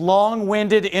big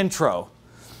long-winded intro.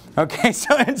 Okay,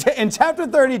 so in chapter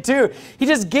 32, he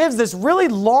just gives this really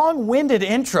long-winded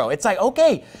intro. It's like,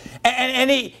 okay,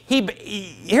 and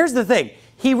here's the thing.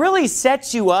 He really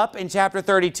sets you up in chapter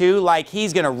 32 like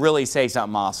he's going to really say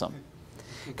something awesome.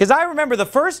 Because I remember the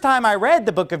first time I read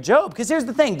the book of Job, because here's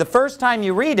the thing, the first time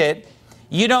you read it,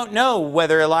 you don't know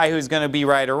whether Elihu is going to be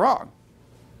right or wrong.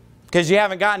 Because you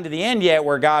haven't gotten to the end yet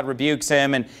where God rebukes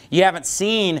him, and you haven't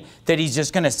seen that he's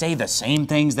just going to say the same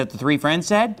things that the 3 friends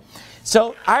said.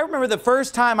 So I remember the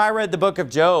first time I read the book of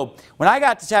Job, when I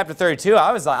got to chapter 32,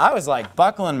 I was like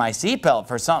buckling my seatbelt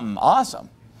for something awesome.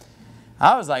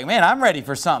 I was like, man, I'm ready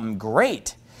for something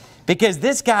great. Because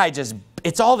this guy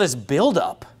it's all this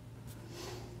buildup.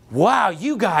 Wow,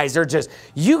 you guys,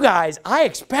 I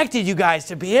expected you guys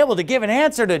to be able to give an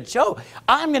answer to Job.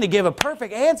 I'm going to give a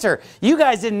perfect answer. You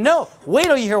guys didn't know. Wait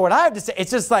till you hear what I have to say.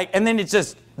 It's just like, and then it's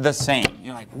just the same.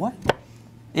 You're like, what?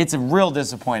 It's a real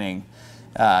disappointing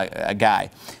guy.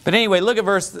 But anyway, look at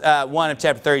verse 1 of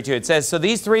chapter 32. It says, so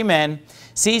these 3 men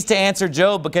ceased to answer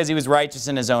Job because he was righteous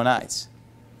in his own eyes.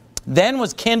 Then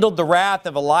was kindled the wrath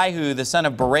of Elihu, the son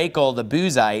of Barachel, the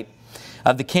Buzite,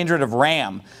 of the kindred of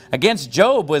Ram. Against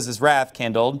Job was his wrath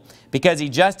kindled, because he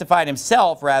justified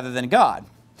himself rather than God.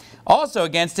 Also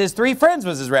against his 3 friends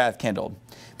was his wrath kindled,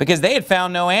 because they had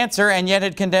found no answer and yet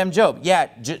had condemned Job. Yeah,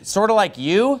 sort of like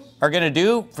you are going to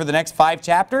do for the next 5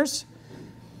 chapters.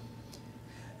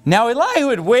 Now Elihu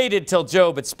had waited till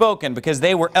Job had spoken, because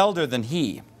they were elder than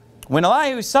he. When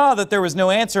Elihu saw that there was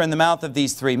no answer in the mouth of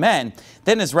these 3 men,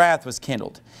 then his wrath was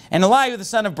kindled. And Elihu the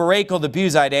son of Barachel the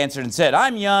Buzite answered and said,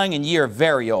 I'm young and ye are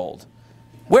very old.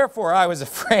 Wherefore I was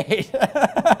afraid.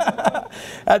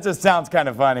 That just sounds kind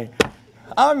of funny.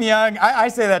 I'm young. I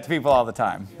say that to people all the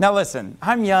time. Now listen,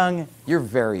 I'm young, you're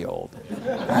very old.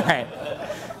 All right.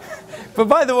 But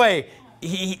by the way,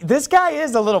 this guy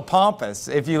is a little pompous.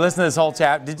 If you listen to this whole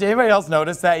chapter, did anybody else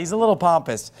notice that? He's a little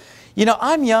pompous. You know,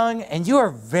 I'm young and you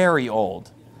are very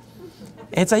old.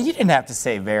 It's like, you didn't have to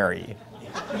say very,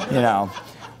 you know.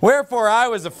 Wherefore I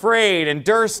was afraid and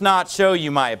durst not show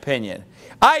you my opinion.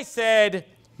 I said,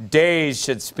 days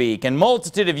should speak, and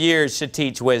multitude of years should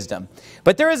teach wisdom.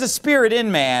 But there is a spirit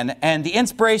in man, and the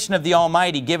inspiration of the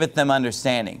Almighty giveth them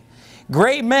understanding.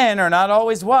 Great men are not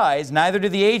always wise, neither do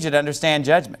the aged understand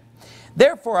judgment.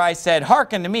 Therefore I said,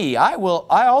 hearken to me, I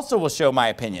also will show my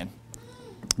opinion.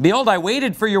 Behold, I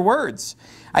waited for your words.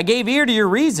 I gave ear to your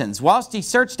reasons, whilst ye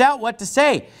searched out what to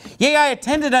say. Yea, I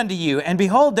attended unto you, and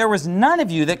behold, there was none of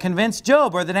you that convinced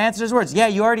Job, or that answered his words. Yeah,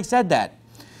 you already said that.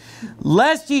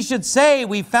 Lest ye should say,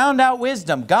 we found out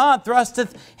wisdom. God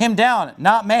thrusteth him down,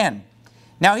 not man.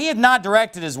 Now he had not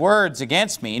directed his words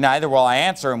against me, neither will I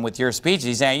answer him with your speech.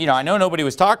 He's saying, you know, I know nobody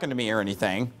was talking to me or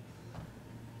anything.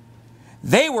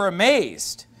 They were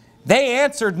amazed. They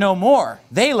answered no more.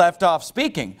 They left off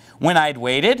speaking. When I'd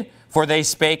waited, for they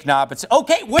spake not, but said,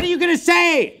 okay, what are you going to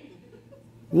say?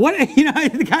 What, you know,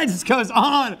 the guy just goes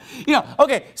on. You know,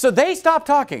 okay, so they stopped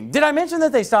talking. Did I mention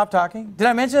that they stopped talking? Did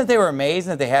I mention that they were amazed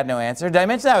and that they had no answer? Did I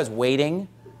mention that I was waiting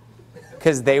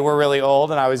because they were really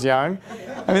old and I was young?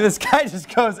 I mean, this guy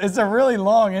just goes, it's a really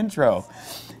long intro.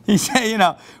 He said, you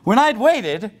know, when I'd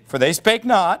waited, for they spake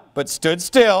not, but stood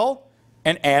still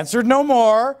and answered no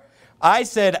more, I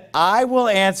said, I will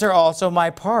answer also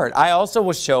my part. I also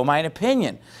will show mine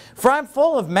opinion. For I'm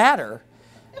full of matter.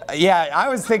 Yeah, I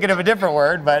was thinking of a different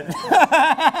word, but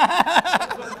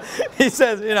he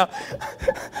says, you know,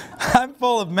 I'm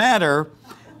full of matter.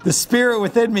 The spirit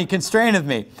within me constraineth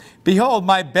me. Behold,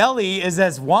 my belly is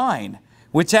as wine,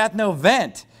 which hath no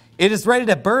vent. It is ready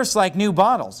to burst like new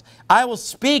bottles. I will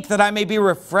speak that I may be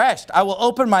refreshed. I will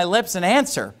open my lips and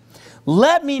answer.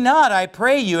 Let me not, I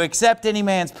pray you, accept any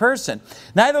man's person.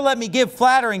 Neither let me give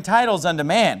flattering titles unto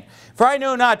man. For I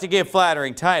know not to give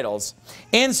flattering titles.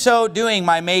 In so doing,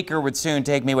 my Maker would soon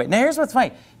take me away. Now here's what's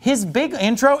funny. His big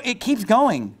intro, it keeps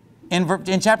going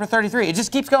in chapter 33. It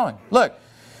just keeps going. Look.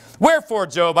 Wherefore,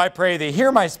 Job, I pray thee,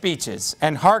 hear my speeches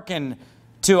and hearken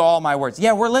to all my words.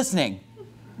 Yeah, we're listening.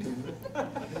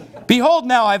 Behold,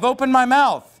 now I've opened my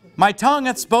mouth. My tongue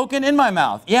hath spoken in my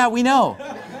mouth. Yeah, we know.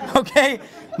 Okay?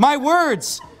 My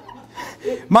words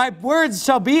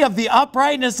shall be of the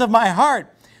uprightness of my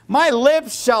heart. My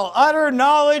lips shall utter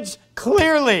knowledge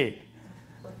clearly.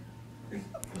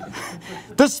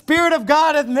 The Spirit of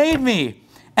God hath made me,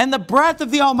 and the breath of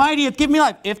the Almighty hath given me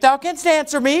life. If thou canst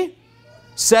answer me,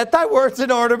 set thy words in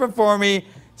order before me.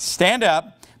 Stand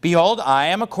up. Behold, I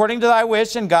am according to thy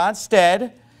wish in God's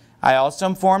stead. I also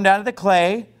am formed out of the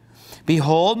clay.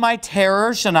 Behold, my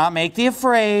terror shall not make thee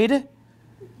afraid.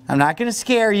 I'm not going to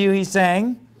scare you, he's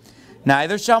saying.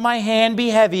 Neither shall my hand be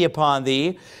heavy upon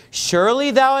thee.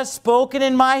 Surely thou hast spoken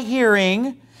in my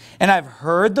hearing, and I've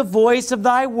heard the voice of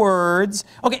thy words.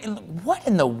 Okay, what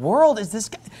in the world is this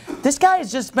guy? This guy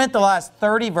has just spent the last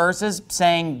 30 verses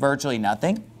saying virtually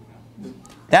nothing.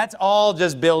 That's all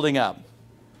just building up.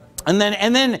 And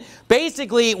then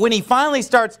basically when he finally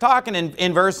starts talking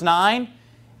in verse 9,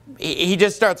 he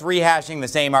just starts rehashing the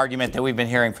same argument that we've been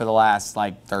hearing for the last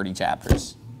like 30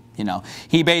 chapters. You know,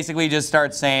 he basically just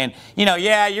starts saying, you know,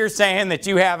 yeah, you're saying that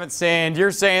you haven't sinned.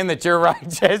 You're saying that you're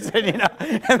righteous. And, you know,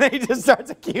 and then he just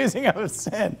starts accusing him of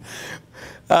sin.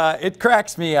 It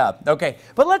cracks me up. Okay,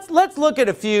 but let's look at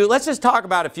a few. Let's just talk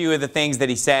about a few of the things that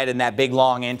he said in that big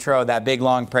long intro, that big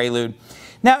long prelude.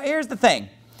 Now, here's the thing.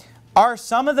 Are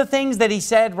some of the things that he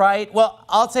said right? Well,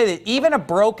 I'll say that even a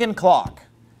broken clock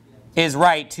is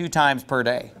right 2 times per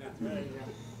day.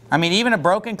 I mean, even a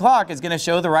broken clock is going to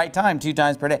show the right time 2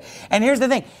 times per day. And here's the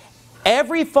thing.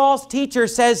 Every false teacher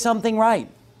says something right.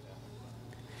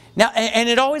 Now, and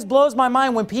it always blows my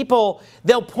mind when people,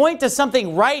 they'll point to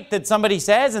something right that somebody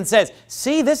says and says,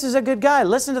 see, this is a good guy.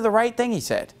 Listen to the right thing he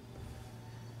said.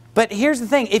 But here's the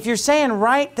thing. If you're saying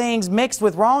right things mixed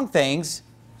with wrong things,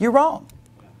 you're wrong.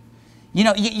 You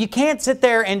know, you can't sit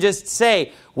there and just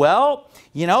say, well,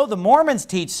 you know, the Mormons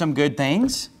teach some good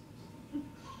things.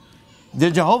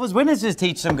 The Jehovah's Witnesses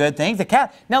teach some good things.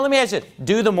 Now let me ask you,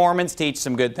 do the Mormons teach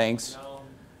some good things? No.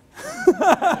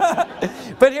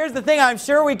 But here's the thing, I'm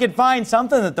sure we could find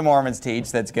something that the Mormons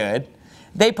teach that's good.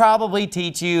 They probably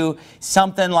teach you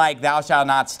something like thou shalt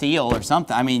not steal or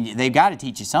something. I mean, they've got to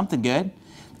teach you something good.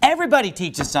 Everybody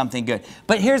teaches something good.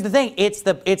 But here's the thing, it's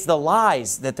the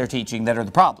lies that they're teaching that are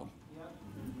the problem.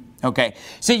 Okay,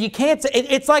 so you can't say,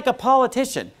 it's like a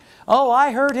politician. Oh,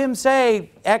 I heard him say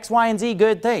X, Y, and Z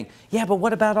good thing. Yeah, but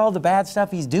what about all the bad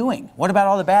stuff he's doing? What about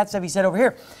all the bad stuff he said over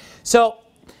here? So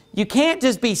you can't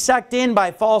just be sucked in by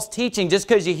false teaching just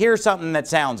because you hear something that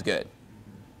sounds good.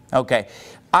 Okay,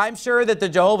 I'm sure that the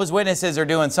Jehovah's Witnesses are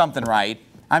doing something right.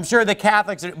 I'm sure the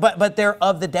Catholics are, but they're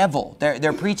of the devil.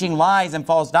 They're preaching lies and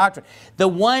false doctrine. The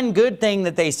one good thing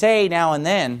that they say now and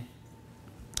then,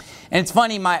 and it's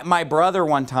funny, my brother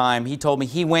one time, he told me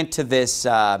he went to this,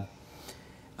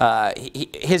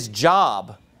 his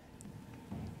job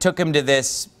took him to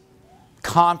this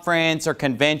conference or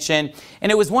convention, and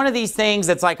it was one of these things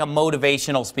that's like a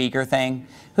motivational speaker thing.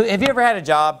 Have you ever had a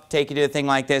job take you to a thing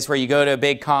like this where you go to a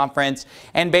big conference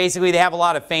and basically they have a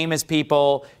lot of famous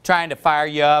people trying to fire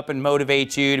you up and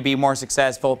motivate you to be more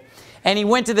successful? And he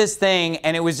went to this thing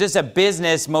and it was just a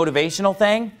business motivational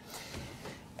thing.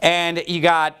 And you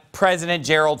got President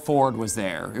Gerald Ford was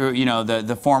there, you know,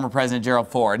 the former President Gerald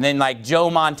Ford. And then like Joe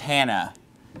Montana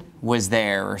was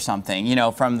there or something, you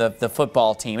know, from the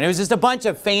football team. And it was just a bunch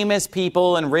of famous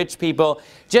people and rich people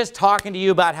just talking to you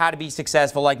about how to be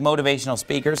successful, like motivational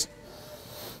speakers.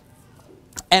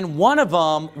 And one of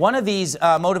these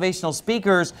motivational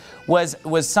speakers was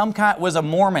a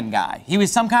Mormon guy. He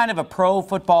was some kind of a pro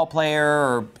football player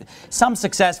or some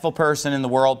successful person in the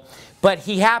world, but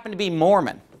he happened to be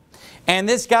Mormon. And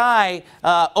this guy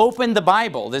opened the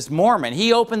Bible, this Mormon.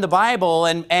 He opened the Bible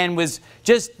and was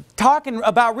just talking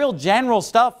about real general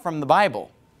stuff from the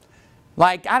Bible.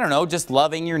 Like, I don't know, just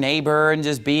loving your neighbor and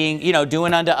just being, you know,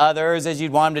 doing unto others as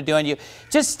you'd want them to do unto you.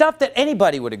 Just stuff that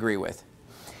anybody would agree with.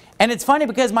 And it's funny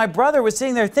because my brother was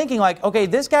sitting there thinking like, okay,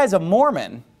 this guy's a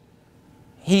Mormon.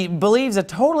 He believes a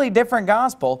totally different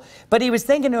gospel, but he was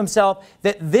thinking to himself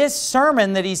that this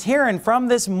sermon that he's hearing from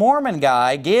this Mormon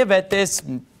guy give at this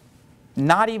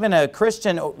not even a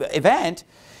Christian event.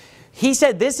 He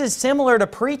said this is similar to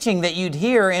preaching that you'd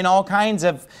hear in all kinds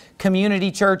of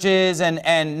community churches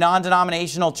and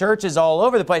non-denominational churches all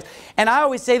over the place. And I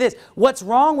always say this, what's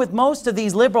wrong with most of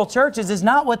these liberal churches is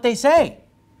not what they say.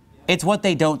 It's what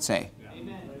they don't say.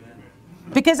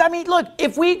 Because, I mean, look,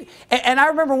 if we, and I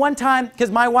remember one time, because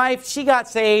my wife, she got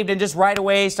saved and just right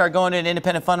away started going to an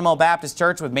independent fundamental Baptist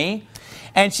church with me.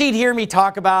 And she'd hear me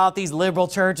talk about these liberal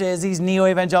churches, these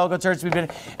neo-evangelical churches we've been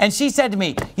in. And she said to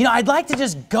me, you know, I'd like to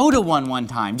just go to one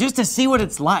time, just to see what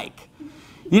it's like.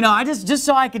 You know, I just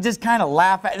so I could just kind of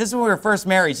laugh at, this is when we were first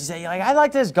married. She said, like, I'd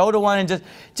like to just go to one and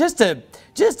just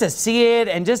to see it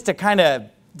and just to kind of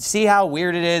see how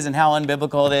weird it is and how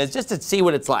unbiblical it is, just to see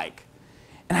what it's like.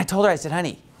 And I told her, I said,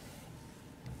 honey,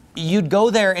 you'd go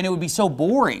there and it would be so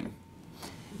boring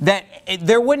that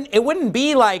it wouldn't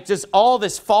be like just all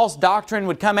this false doctrine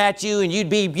would come at you and you'd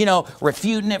be, you know,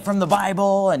 refuting it from the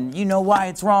Bible and you know why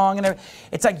it's wrong. And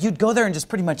it's like you'd go there and just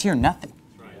pretty much hear nothing.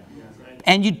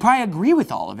 And you'd probably agree with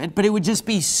all of it, but it would just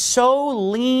be so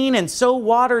lean and so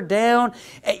watered down.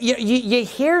 You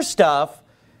hear stuff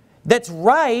that's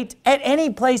right at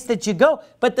any place that you go.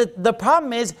 But the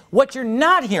problem is what you're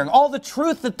not hearing, all the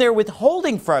truth that they're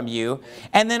withholding from you,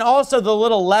 and then also the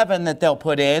little leaven that they'll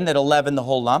put in that'll leaven the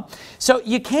whole lump. So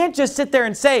you can't just sit there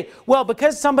and say, well,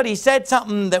 because somebody said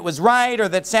something that was right or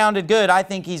that sounded good, I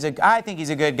think he's a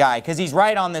good guy because he's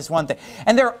right on this one thing.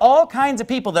 And there are all kinds of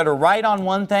people that are right on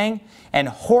one thing and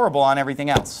horrible on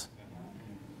everything else.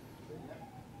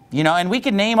 You know, and we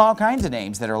could name all kinds of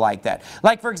names that are like that.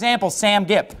 Like, for example, Sam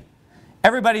Gipp.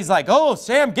 Everybody's like, oh,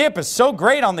 Sam Gipp is so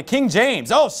great on the King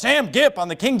James. Oh, Sam Gipp on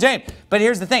the King James. But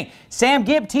here's the thing. Sam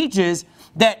Gipp teaches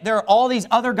that there are all these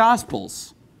other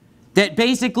gospels. That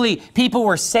basically people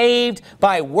were saved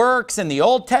by works in the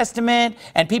Old Testament.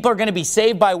 And people are going to be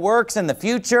saved by works in the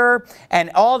future.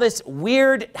 And all this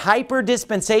weird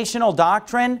hyper-dispensational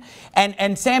doctrine.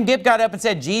 And Sam Gipp got up and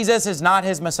said, Jesus is not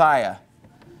his Messiah.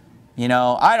 You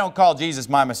know, I don't call Jesus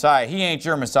my Messiah. He ain't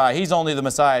your Messiah. He's only the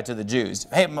Messiah to the Jews.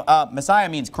 Hey, Messiah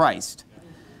means Christ.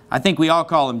 I think we all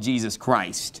call him Jesus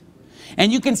Christ.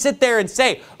 And you can sit there and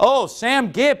say, oh,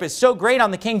 Sam Gipp is so great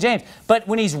on the King James. But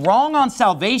when he's wrong on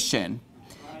salvation,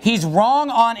 he's wrong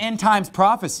on end times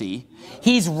prophecy,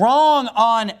 he's wrong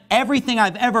on everything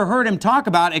I've ever heard him talk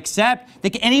about except,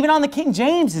 and even on the King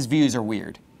James, his views are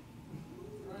weird.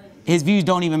 His views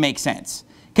don't even make sense.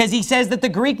 Because he says that the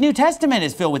Greek New Testament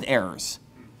is filled with errors.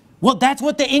 Well, that's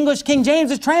what the English King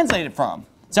James is translated from.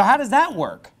 So how does that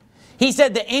work? He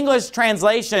said the English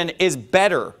translation is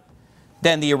better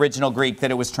than the original Greek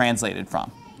that it was translated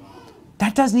from.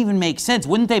 That doesn't even make sense.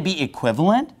 Wouldn't they be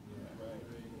equivalent?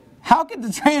 How could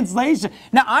the translation...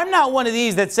 Now, I'm not one of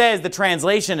these that says the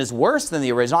translation is worse than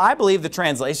the original. I believe the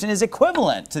translation is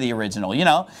equivalent to the original. You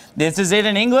know, this is it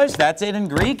in English, that's it in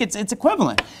Greek. It's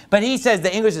equivalent. But he says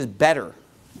the English is better.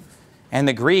 And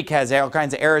the Greek has all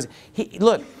kinds of errors.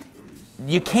 Look,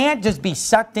 you can't just be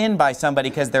sucked in by somebody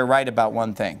because they're right about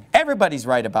one thing. Everybody's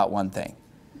right about one thing.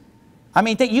 I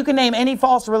mean, you can name any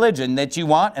false religion that you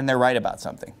want and they're right about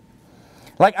something.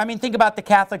 Like, I mean, think about the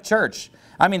Catholic Church.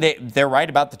 I mean, they're right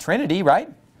about the Trinity, right?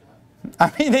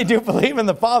 I mean, they do believe in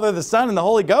the Father, the Son, and the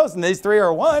Holy Ghost, and these three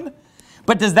are one.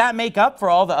 But does that make up for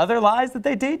all the other lies that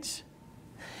they teach?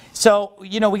 So,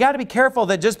 you know, we got to be careful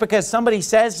that just because somebody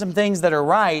says some things that are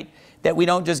right, that we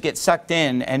don't just get sucked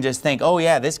in and just think, oh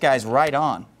yeah, this guy's right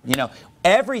on. You know,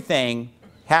 everything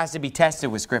has to be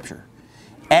tested with Scripture.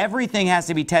 Everything has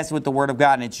to be tested with the Word of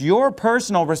God. And it's your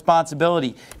personal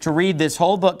responsibility to read this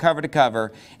whole book cover to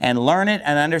cover and learn it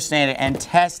and understand it and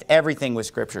test everything with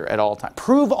Scripture at all times.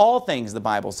 Prove all things, the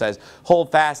Bible says.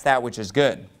 Hold fast that which is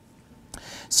good.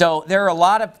 So there are a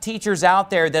lot of teachers out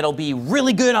there that'll be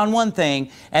really good on one thing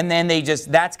and then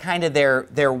that's kind of their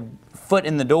foot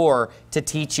in the door to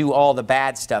teach you all the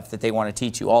bad stuff that they want to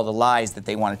teach you, all the lies that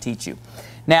they want to teach you.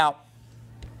 Now,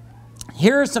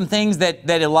 here are some things that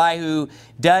Elihu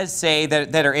does say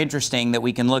that are interesting that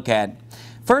we can look at.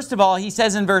 First of all, he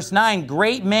says in verse 9,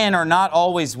 great men are not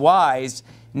always wise,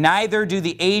 neither do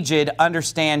the aged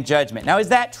understand judgment. Now, is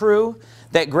that true,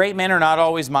 that great men are not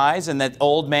always wise and that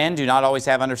old men do not always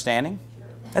have understanding?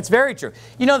 That's very true.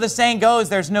 You know, the saying goes,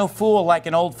 there's no fool like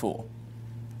an old fool.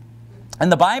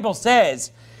 And the Bible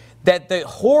says that the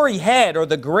hoary head or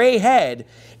the gray head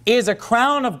is a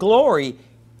crown of glory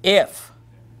if.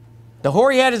 The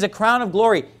hoary head is a crown of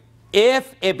glory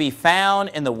if it be found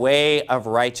in the way of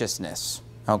righteousness.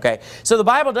 Okay, so the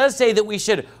Bible does say that we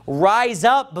should rise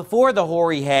up before the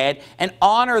hoary head and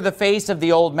honor the face of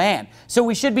the old man. So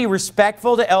we should be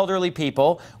respectful to elderly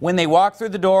people. When they walk through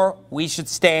the door, we should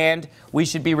stand. We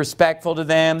should be respectful to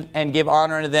them and give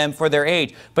honor to them for their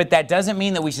age. But that doesn't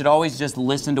mean that we should always just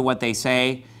listen to what they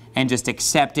say and just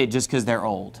accept it just because they're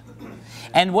old.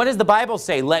 And what does the Bible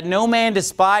say? Let no man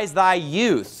despise thy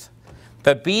youth,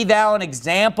 but be thou an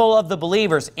example of the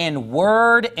believers in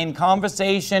word, in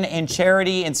conversation, in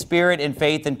charity, in spirit, in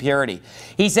faith, and purity.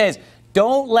 He says,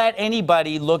 don't let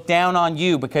anybody look down on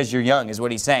you because you're young, is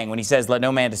what he's saying when he says, let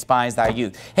no man despise thy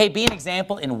youth. Hey, be an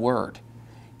example in word.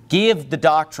 Give the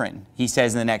doctrine, he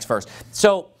says in the next verse.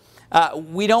 So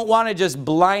we don't want to just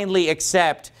blindly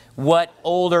accept what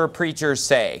older preachers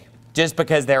say just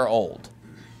because they're old.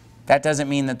 That doesn't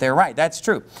mean that they're right. That's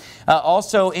true.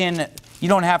 Also in... You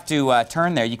don't have to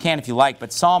turn there. You can if you like,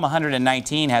 but Psalm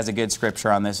 119 has a good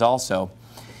scripture on this also.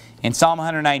 In Psalm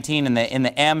 119, in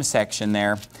the M section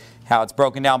there, how it's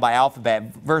broken down by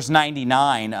alphabet, verse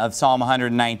 99 of Psalm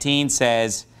 119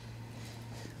 says,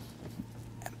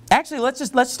 actually,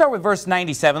 let's start with verse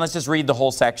 97. Let's just read the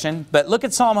whole section. But look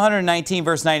at Psalm 119,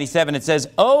 verse 97. It says,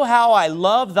 "Oh, how I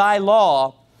love thy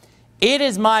law. It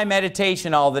is my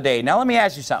meditation all the day." Now, let me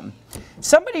ask you something.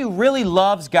 Somebody who really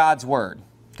loves God's word,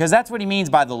 because that's what he means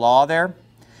by the law there.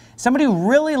 Somebody who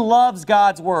really loves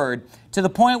God's word to the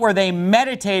point where they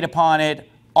meditate upon it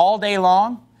all day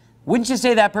long, wouldn't you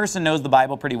say that person knows the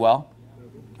Bible pretty well?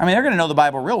 I mean, they're going to know the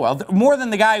Bible real well. More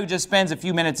than the guy who just spends a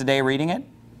few minutes a day reading it.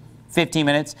 15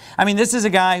 minutes. I mean, this is a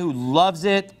guy who loves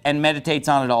it and meditates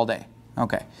on it all day.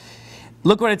 Okay.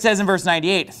 Look what it says in verse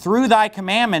 98. "Through thy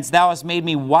commandments thou hast made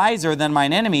me wiser than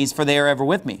mine enemies, for they are ever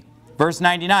with me." Verse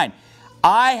 99.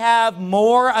 "I have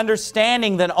more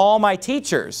understanding than all my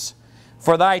teachers,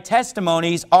 for thy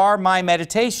testimonies are my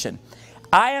meditation.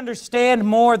 I understand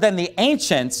more than the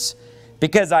ancients,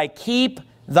 because I keep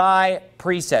thy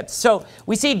precepts." So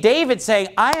we see David saying,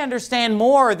 I understand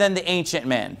more than the ancient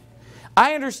men.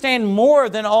 I understand more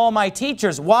than all my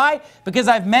teachers. Why? Because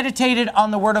I've meditated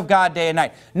on the Word of God day and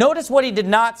night. Notice what he did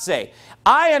not say.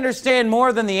 I understand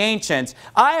more than the ancients.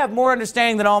 I have more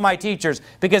understanding than all my teachers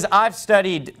because I've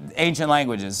studied ancient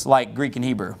languages like Greek and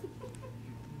Hebrew.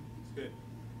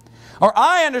 Or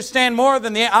I understand more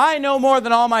than I know more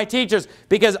than all my teachers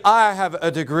because I have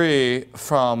a degree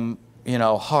from,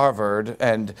 Harvard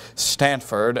and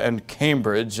Stanford and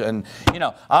Cambridge, and,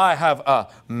 I have a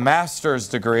master's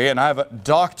degree and I have a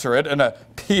doctorate and a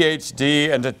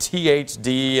PhD and a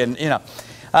THD, and,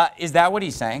 is that what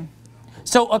he's saying?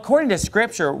 So according to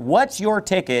Scripture, what's your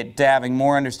ticket to having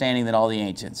more understanding than all the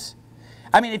ancients?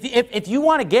 I mean, if you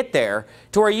want to get there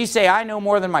to where you say, I know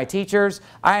more than my teachers,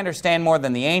 I understand more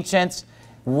than the ancients,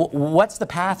 what's the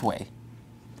pathway?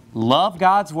 Love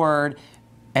God's Word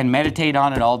and meditate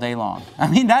on it all day long. I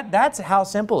mean, that's how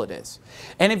simple it is.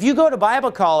 And if you go to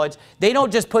Bible college, they don't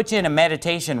just put you in a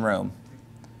meditation room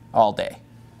all day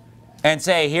and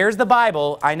say, here's the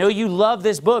Bible. I know you love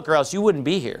this book or else you wouldn't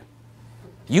be here.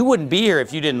 You wouldn't be here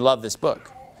if you didn't love this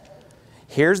book.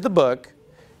 Here's the book.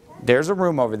 There's a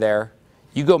room over there.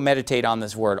 You go meditate on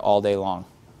this Word all day long.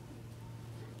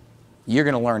 You're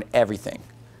going to learn everything.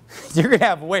 You're going to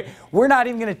have we're not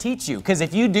even going to teach you, because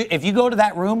if you go to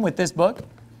that room with this book,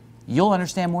 you'll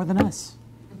understand more than us.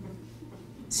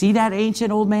 See that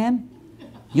ancient old man?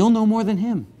 You'll know more than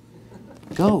him.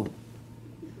 Go.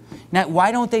 Now,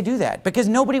 why don't they do that? Because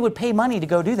nobody would pay money to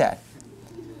go do that.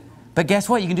 But guess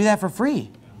what? You can do that for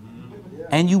free.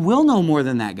 And you will know more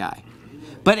than that guy.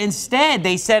 But instead,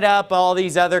 they set up all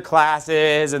these other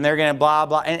classes, and they're going to blah,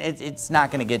 blah. And it's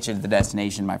not going to get you to the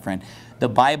destination, my friend. The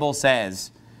Bible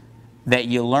says that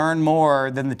you learn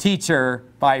more than the teacher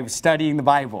by studying the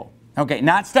Bible. Okay,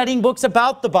 not studying books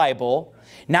about the Bible,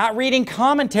 not reading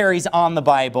commentaries on the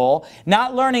Bible,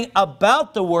 not learning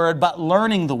about the Word, but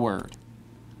learning the Word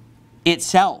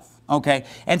itself. Okay,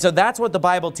 and so that's what the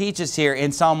Bible teaches here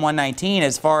in Psalm 119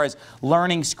 as far as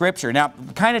learning Scripture. Now,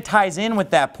 kind of ties in with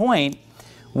that point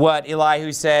what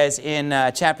Elihu says in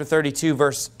chapter 32,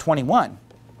 verse 21.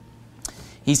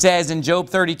 He says in Job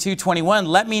 32:21,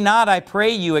 "Let me not, I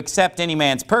pray you, accept any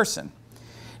man's person.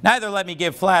 Neither let me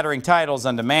give flattering titles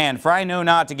unto man, for I know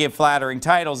not to give flattering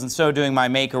titles, and so doing my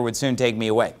Maker would soon take me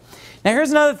away." Now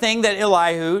here's another thing that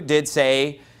Elihu did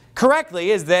say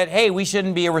correctly, is that, hey, we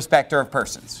shouldn't be a respecter of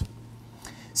persons.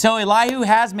 So Elihu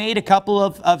has made a couple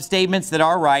of statements that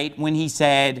are right when he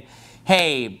said,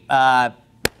 hey,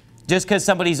 just because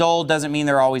somebody's old doesn't mean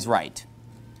they're always right.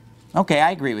 Okay,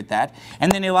 I agree with that.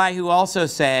 And then Elihu also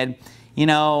said,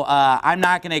 I'm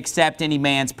not going to accept any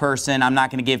man's person. I'm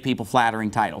not going to give people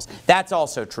flattering titles. That's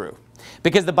also true.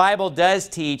 Because the Bible does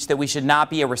teach that we should not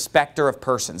be a respecter of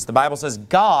persons. The Bible says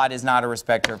God is not a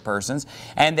respecter of persons,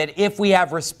 and that if we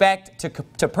have respect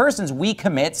to persons, we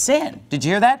commit sin. Did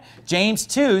you hear that? James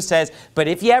 2 says, but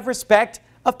if you have respect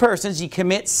of persons, ye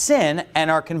commit sin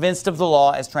and are convinced of the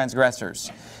law as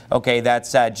transgressors. Okay,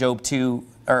 that's Job 2,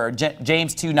 or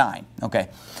James 2:9. Okay.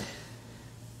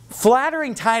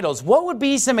 Flattering titles. What would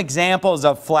be some examples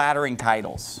of flattering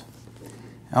titles?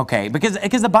 Okay, because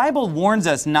the Bible warns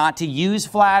us not to use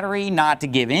flattery, not to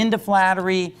give in to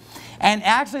flattery. And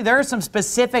actually, there are some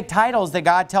specific titles that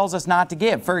God tells us not to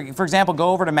give. For example,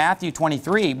 go over to Matthew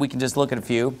 23. We can just look at a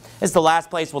few. It's the last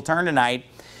place we'll turn tonight.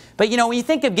 But you know, when you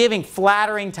think of giving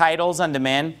flattering titles unto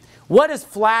men, what does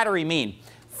flattery mean?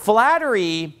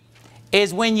 Flattery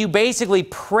is when you basically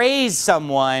praise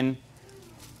someone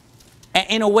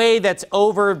in a way that's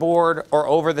overboard or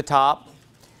over the top.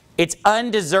 It's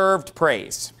undeserved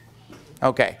praise.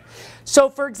 Okay. So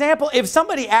for example, if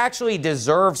somebody actually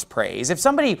deserves praise, if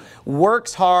somebody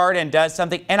works hard and does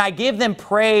something, and I give them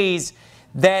praise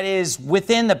that is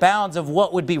within the bounds of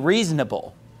what would be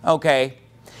reasonable, okay?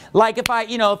 Like if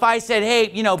I said, hey,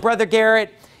 Brother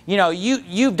Garrett,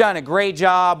 you've done a great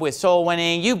job with soul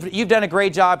winning. You've done a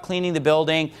great job cleaning the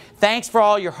building. Thanks for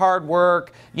all your hard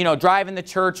work, driving the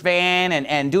church van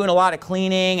and doing a lot of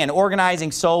cleaning and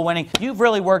organizing soul winning. You've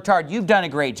really worked hard. You've done a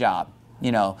great job.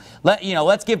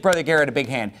 Let's give Brother Garrett a big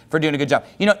hand for doing a good job.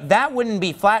 That wouldn't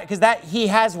be flat because he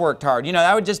has worked hard.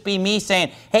 That would just be me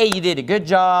saying, hey, you did a good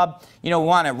job. We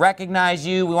want to recognize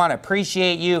you. We want to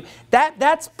appreciate you.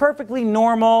 That's perfectly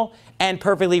normal and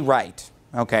perfectly right.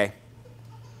 Okay.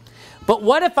 But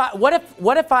what if I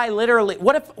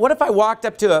walked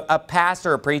up to a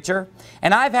pastor or preacher,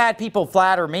 and I've had people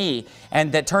flatter me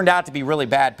and that turned out to be really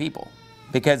bad people.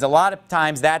 Because a lot of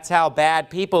times that's how bad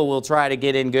people will try to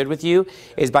get in good with you,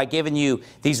 is by giving you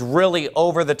these really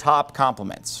over-the-top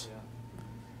compliments.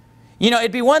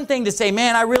 It'd be one thing to say,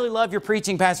 man, I really love your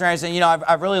preaching, Pastor Anderson.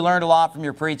 I've really learned a lot from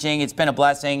your preaching. It's been a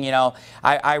blessing.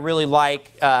 I really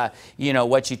like,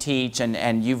 what you teach,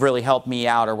 and you've really helped me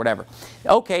out or whatever.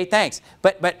 Okay, thanks.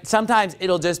 But sometimes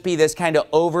it'll just be this kind of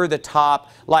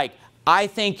over-the-top, like, I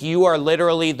think you are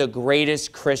literally the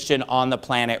greatest Christian on the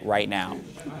planet right now.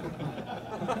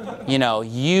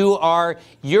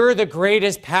 You're the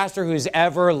greatest pastor who's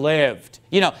ever lived.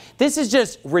 This is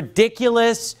just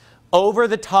ridiculous, over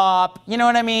the top, you know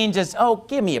what I mean? Just, oh,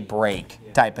 give me a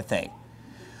break type of thing.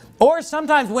 Or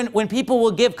sometimes when people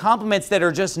will give compliments that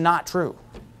are just not true.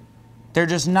 They're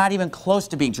just not even close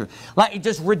to being true. Like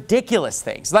just ridiculous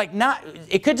things. Like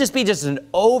it could just be just an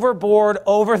overboard,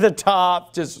 over the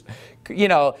top, just,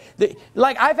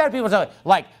 like I've had people tell me,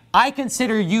 like, I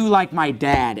consider you like my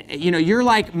dad. You're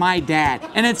like my dad.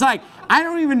 And it's like, I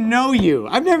don't even know you.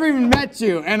 I've never even met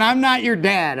you, and I'm not your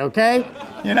dad, okay?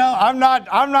 I'm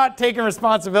not taking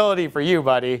responsibility for you,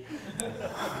 buddy.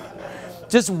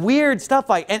 Just weird stuff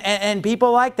like, and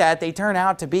people like that, they turn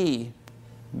out to be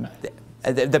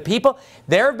the people.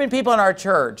 There have been people in our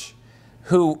church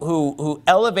who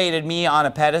elevated me on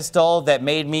a pedestal that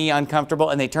made me uncomfortable,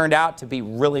 and they turned out to be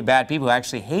really bad people who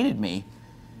actually hated me.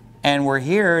 And we're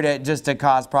here to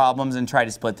cause problems and try to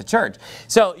split the church.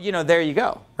 So, there you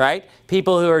go, right?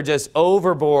 People who are just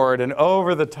overboard and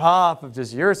over the top of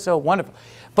just, you're so wonderful.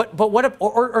 But what if,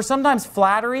 or sometimes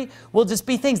flattery will just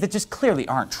be things that just clearly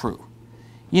aren't true.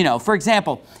 For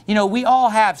example, we all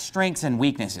have strengths and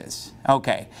weaknesses.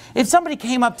 Okay. If somebody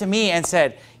came up to me and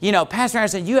said, Pastor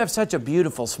Anderson, you have such a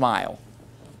beautiful smile.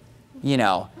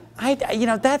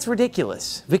 That's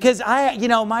ridiculous because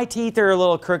my teeth are a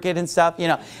little crooked and stuff.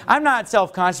 I'm not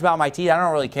self-conscious about my teeth. I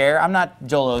don't really care. I'm not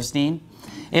Joel Osteen.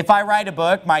 If I write a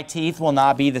book, my teeth will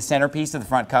not be the centerpiece of the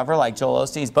front cover like Joel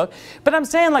Osteen's book. But I'm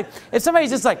saying, like, if somebody's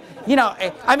just like,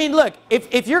 look,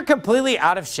 if you're completely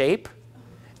out of shape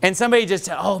and somebody just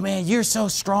said, oh man, you're so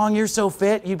strong, you're so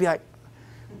fit, you'd be like,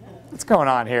 what's going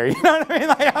on here? You know what I mean?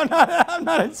 Like, I'm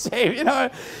not in shape.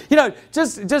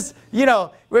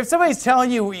 If somebody's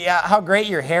telling you how great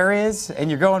your hair is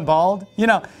and you're going bald,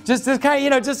 just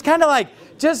kind of like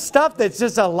just stuff that's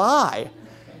just a lie.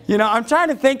 I'm trying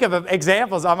to think of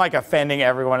examples. I'm like offending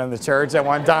everyone in the church at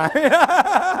one time.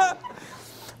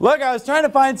 Look, I was trying to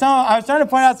point out something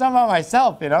about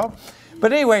myself,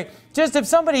 But anyway, just if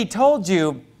somebody told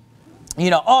you,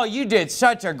 oh, you did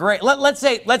such a great. Let's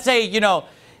say,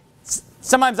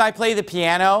 sometimes I play the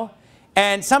piano,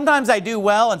 and sometimes I do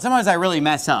well, and sometimes I really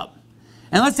mess up.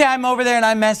 And let's say I'm over there and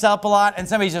I mess up a lot, and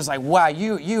somebody's just like, wow,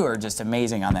 you are just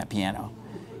amazing on that piano.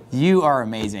 You are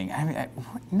amazing.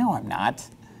 No, I'm not.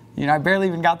 I barely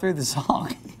even got through the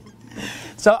song.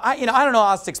 So, I don't know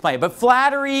how else to explain it, but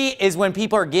flattery is when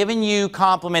people are giving you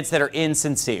compliments that are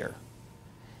insincere.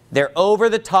 they're over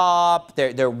the top,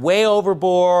 they're way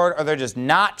overboard, or they're just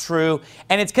not true.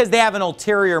 And it's because they have an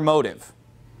ulterior motive.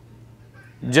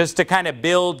 Just to kind of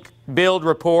build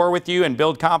rapport with you and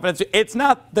build confidence. It's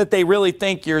not that they really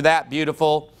think you're that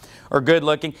beautiful or good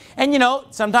looking. And you know,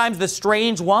 sometimes the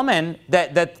strange woman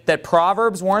that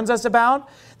Proverbs warns us about,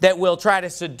 that will try to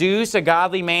seduce a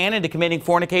godly man into committing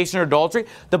fornication or adultery,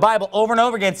 the Bible over and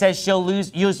over again says she'll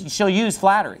use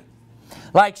flattery.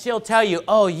 Like she'll tell you,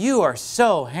 oh, you are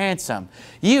so handsome.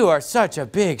 You are such a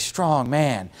big, strong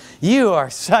man. You are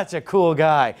such a cool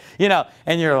guy. You know,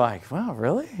 and you're like, well,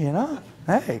 really? You know,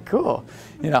 hey, cool.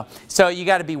 You know, so you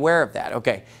got to be aware of that.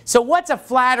 Okay, so what's a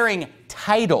flattering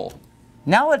title?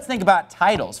 Now let's think about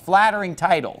titles, flattering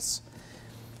titles.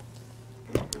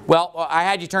 Well, I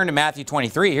had you turn to Matthew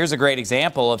 23. Here's a great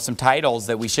example of some titles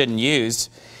that we shouldn't use.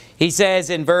 He says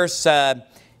in verse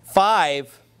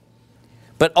 5,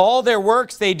 but all their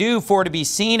works they do for to be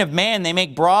seen of men. They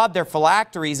make broad their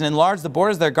phylacteries and enlarge the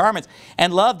borders of their garments,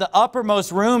 and love the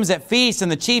uppermost rooms at feasts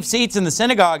and the chief seats in the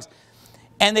synagogues.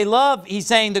 And they love, he's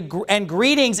saying, and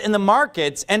greetings in the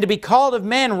markets, and to be called of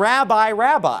men, Rabbi,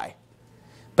 Rabbi.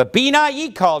 But be not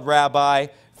ye called Rabbi,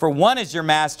 for one is your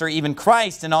master, even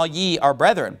Christ, and all ye are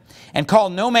brethren. And call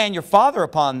no man your father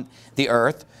upon the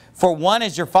earth, for one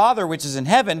is your Father which is in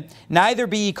heaven. Neither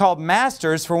be ye called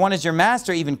masters, for one is your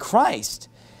master, even Christ.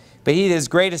 But he that is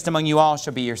greatest among you all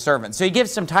shall be your servant. So he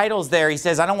gives some titles there. He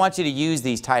says, I don't want you to use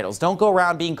these titles. Don't go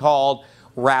around being called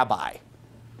Rabbi,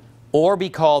 or be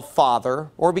called Father,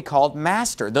 or be called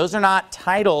Master. Those are not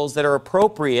titles that are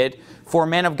appropriate for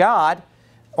men of God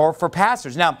or for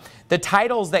pastors. Now, the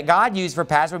titles that God used for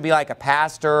pastor would be like a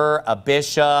pastor, a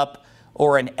bishop,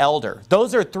 or an elder.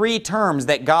 Those are three terms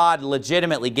that God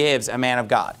legitimately gives a man of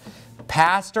God.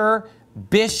 Pastor,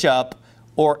 bishop,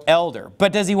 or elder.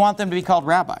 But does he want them to be called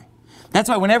rabbi? That's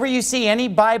why whenever you see any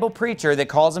Bible preacher that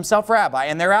calls himself rabbi,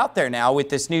 and they're out there now with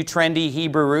this new trendy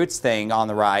Hebrew roots thing on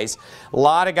the rise, a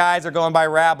lot of guys are going by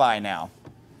rabbi now.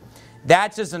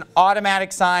 That's just an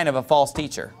automatic sign of a false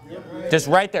teacher. Just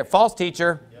right there, false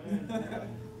teacher.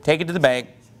 Take it to the bank.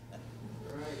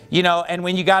 You know, and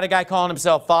when you got a guy calling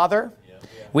himself Father,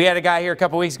 we had a guy here a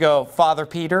couple weeks ago, Father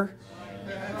Peter.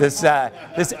 This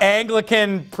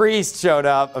Anglican priest showed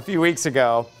up a few weeks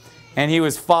ago, and he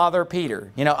was Father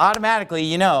Peter. You know, automatically,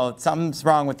 you know, something's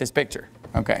wrong with this picture.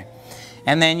 Okay.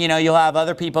 And then, you know, you'll have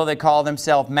other people that call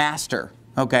themselves Master.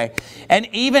 Okay. And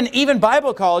even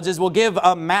Bible colleges will give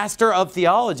a Master of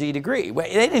Theology degree.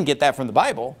 They didn't get that from the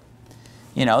Bible.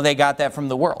 You know, they got that from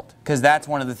the world. Because that's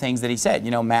one of the things that he said.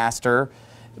 You know, Master,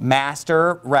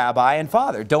 Rabbi, and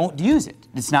Father. Don't use it.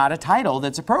 It's not a title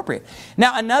that's appropriate.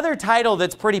 Now, another title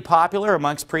that's pretty popular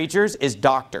amongst preachers is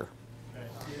doctor.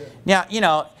 Now, you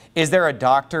know, is there a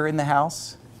doctor in the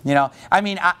house? You know, I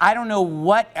mean, I don't know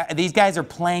what, these guys are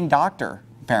playing doctor,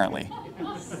 apparently.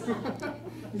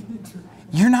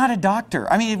 You're not a doctor.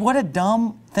 I mean, what a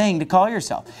dumb thing to call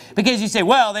yourself. Because you say,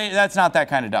 well, that's not that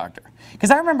kind of doctor.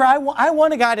 Because I remember I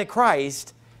won a guy to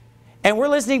Christ, and we're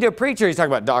listening to a preacher. He's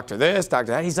talking about doctor this,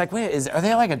 doctor that. He's like, wait, are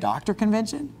they like a doctor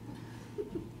convention?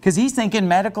 Because he's thinking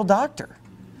medical doctor.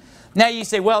 Now you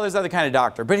say, well, there's other kind of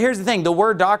doctor. But here's the thing. The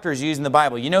word doctor is used in the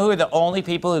Bible. You know who are the only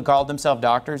people who called themselves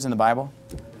doctors in the Bible?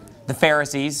 The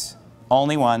Pharisees.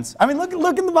 Only ones. I mean,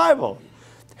 look in the Bible.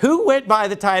 Who went by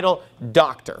the title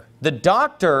doctor? The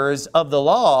doctors of the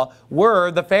law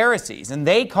were the Pharisees, and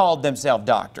they called themselves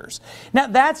doctors. Now,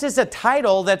 that's just a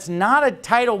title that's not a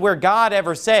title where God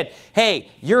ever said, hey,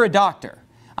 you're a doctor.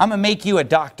 I'm going to make you a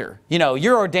doctor. You know,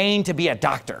 you're ordained to be a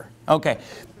doctor. Okay.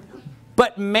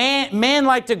 But men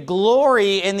like to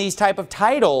glory in these type of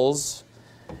titles.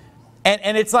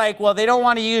 And it's like, well, they don't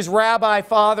want to use rabbi,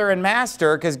 father, and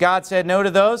master because God said no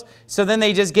to those. So then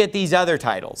they just get these other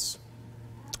titles.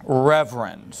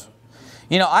 Reverend.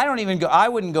 You know, I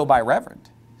wouldn't go by reverend.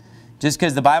 Just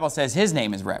because the Bible says his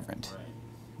name is reverend.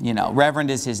 You know, reverend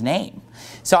is his name.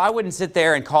 So I wouldn't sit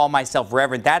there and call myself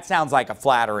reverend. That sounds like a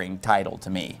flattering title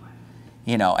to me.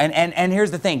 You know, and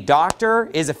here's the thing. Doctor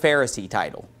is a Pharisee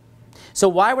title. So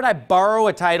why would I borrow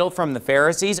a title from the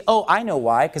Pharisees? Oh, I know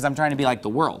why. Because I'm trying to be like the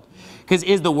world. Because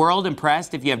is the world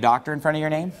impressed if you have doctor in front of your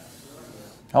name?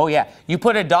 Oh, yeah. You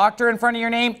put a doctor in front of your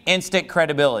name, instant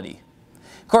credibility.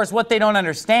 Of course, what they don't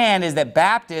understand is that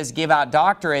Baptists give out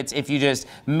doctorates if you just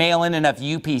mail in enough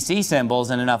UPC symbols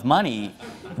and enough money,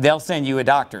 they'll send you a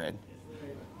doctorate.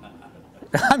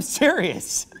 I'm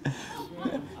serious.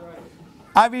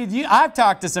 I mean, I've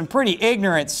talked to some pretty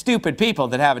ignorant, stupid people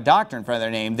that have a doctor in front of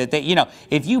their name that they, you know,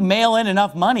 if you mail in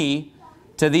enough money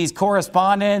to these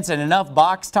correspondents and enough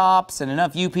box tops and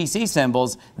enough UPC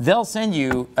symbols, they'll send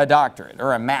you a doctorate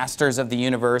or a Masters of the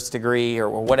Universe degree or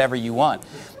whatever you want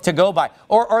to go by.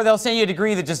 Or they'll send you a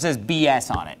degree that just says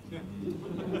BS on it.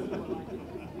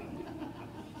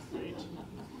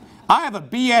 I have a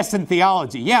BS in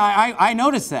theology. Yeah, I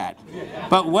noticed that.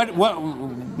 But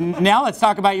now let's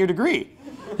talk about your degree.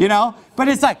 You know, but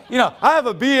it's like, you know, I have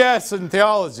a BS in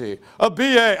theology, a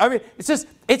BA. I mean, it's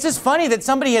just funny that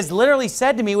somebody has literally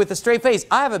said to me with a straight face,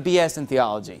 I have a BS in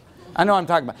theology. I know what I'm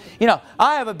talking about. You know,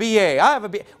 I have a BA, I have a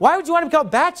BA. Why would you want to be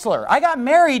called bachelor? I got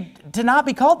married to not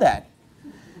be called that.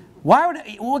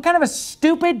 What kind of a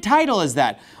stupid title is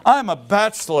that? I'm a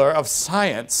Bachelor of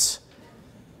Science.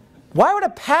 Why would a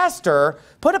pastor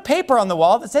put a paper on the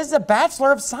wall that says he's a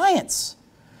Bachelor of Science?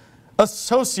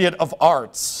 Associate of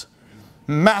Arts.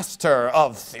 Master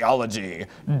of Theology,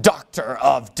 Doctor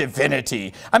of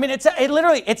Divinity. I mean, it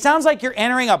literally sounds like you're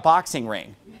entering a boxing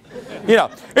ring. You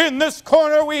know, in this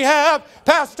corner we have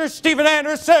Pastor Steven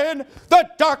Anderson, the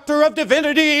Doctor of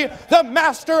Divinity, the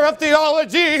Master of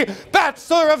Theology,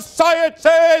 Bachelor of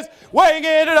Sciences, weighing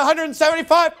in at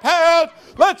 175 pounds.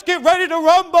 Let's get ready to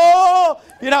rumble.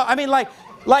 You know, I mean, like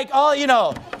all, you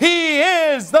know, he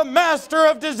is the Master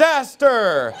of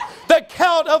Disaster, the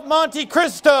Count of Monte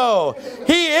Cristo.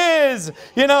 He is,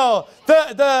 you know,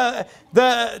 the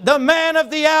man of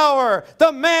the hour,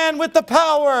 the man with the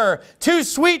power, too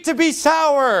sweet to be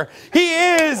sour. He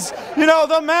is, you know,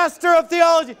 the Master of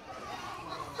Theology.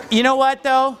 You know what,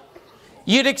 though?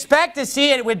 You'd expect to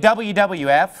see it with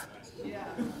WWF,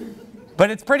 but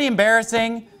it's pretty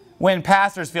embarrassing when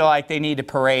pastors feel like they need to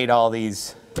parade all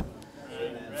these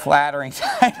flattering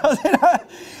titles.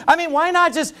 I mean, why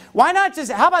not just,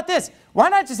 how about this? Why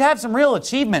not just have some real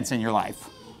achievements in your life?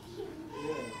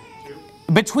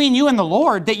 Between you and the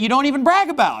Lord that you don't even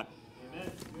brag about.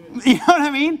 You know what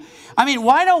I mean? I mean,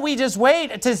 why don't we just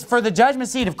wait for the judgment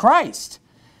seat of Christ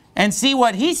and see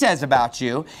what He says about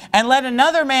you, and let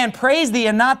another man praise thee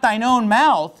and not thine own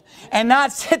mouth, and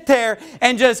not sit there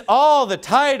and just all the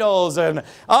titles and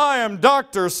I am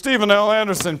Dr. Steven L.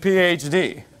 Anderson,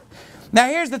 PhD. Now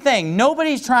here's the thing,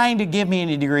 nobody's trying to give me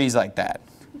any degrees like that.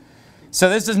 So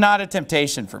this is not a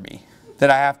temptation for me that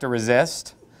I have to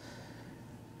resist.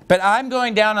 But I'm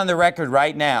going down on the record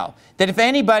right now that if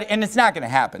anybody, and it's not going to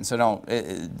happen, so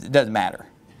it doesn't matter.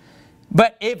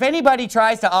 But if anybody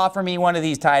tries to offer me one of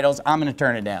these titles, I'm going to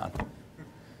turn it down.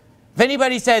 If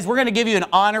anybody says, we're going to give you an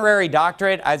honorary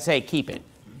doctorate, I'd say keep it.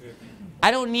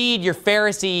 I don't need your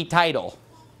Pharisee title.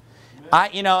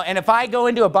 You know, and if I go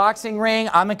into a boxing ring,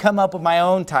 I'm going to come up with my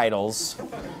own titles.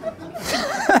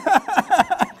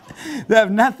 That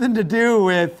have nothing to do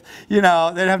with, you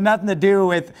know, that have nothing to do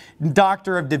with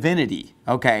Doctor of Divinity,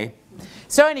 okay?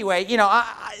 So anyway, you know,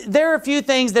 there are a few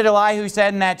things that Elihu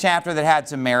said in that chapter that had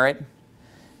some merit.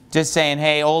 Just saying,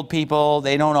 hey, old people,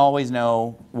 they don't always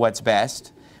know what's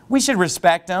best. We should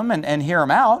respect them and hear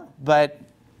them out, but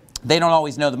they don't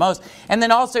always know the most. And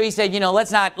then also he said, you know,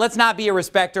 let's not be a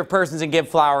respecter of persons and give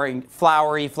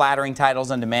flowery, flattering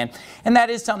titles unto men. And that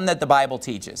is something that the Bible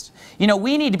teaches. You know,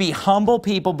 we need to be humble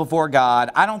people before God.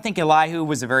 I don't think Elihu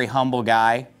was a very humble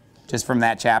guy, just from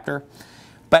that chapter.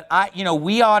 But you know,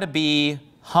 we ought to be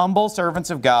humble servants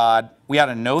of God. We ought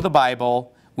to know the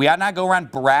Bible. We ought not go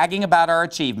around bragging about our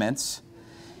achievements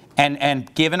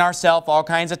and giving ourselves all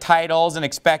kinds of titles and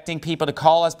expecting people to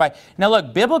call us by. Now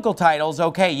look, biblical titles,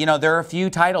 okay, you know, there are a few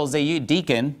titles that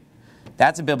deacon,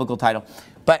 that's a biblical title,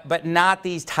 but not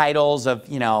these titles of,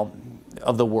 you know,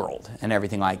 of the world and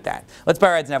everything like that. Let's bow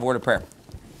our heads and have a word of prayer.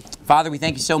 Father, we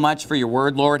thank you so much for your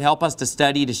word, Lord. Help us to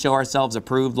study, to show ourselves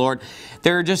approved, Lord.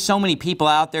 There are just so many people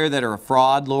out there that are a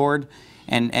fraud, Lord.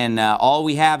 And all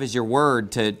we have is your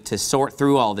word to sort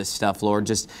through all this stuff, Lord.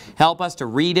 Just help us to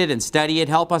read it and study it.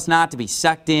 Help us not to be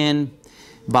sucked in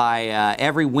by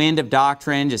every wind of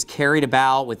doctrine, just carried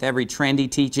about with every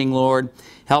trendy teaching, Lord.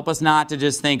 Help us not to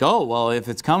just think, oh, well, if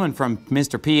it's coming from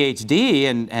Mr. PhD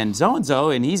and so-and-so,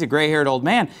 and he's a gray-haired old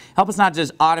man, help us not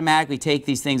just automatically take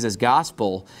these things as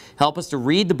gospel. Help us to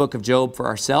read the book of Job for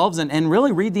ourselves and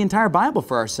really read the entire Bible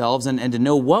for ourselves and to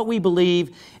know what we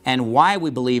believe and why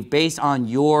we believe based on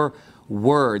your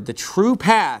word. The true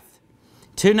path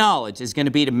to knowledge is going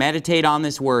to be to meditate on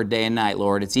this word day and night,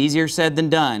 Lord. It's easier said than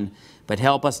done. But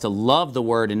help us to love the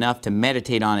word enough to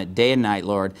meditate on it day and night,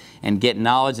 Lord, and get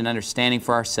knowledge and understanding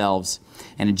for ourselves.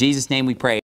 And in Jesus' name we pray.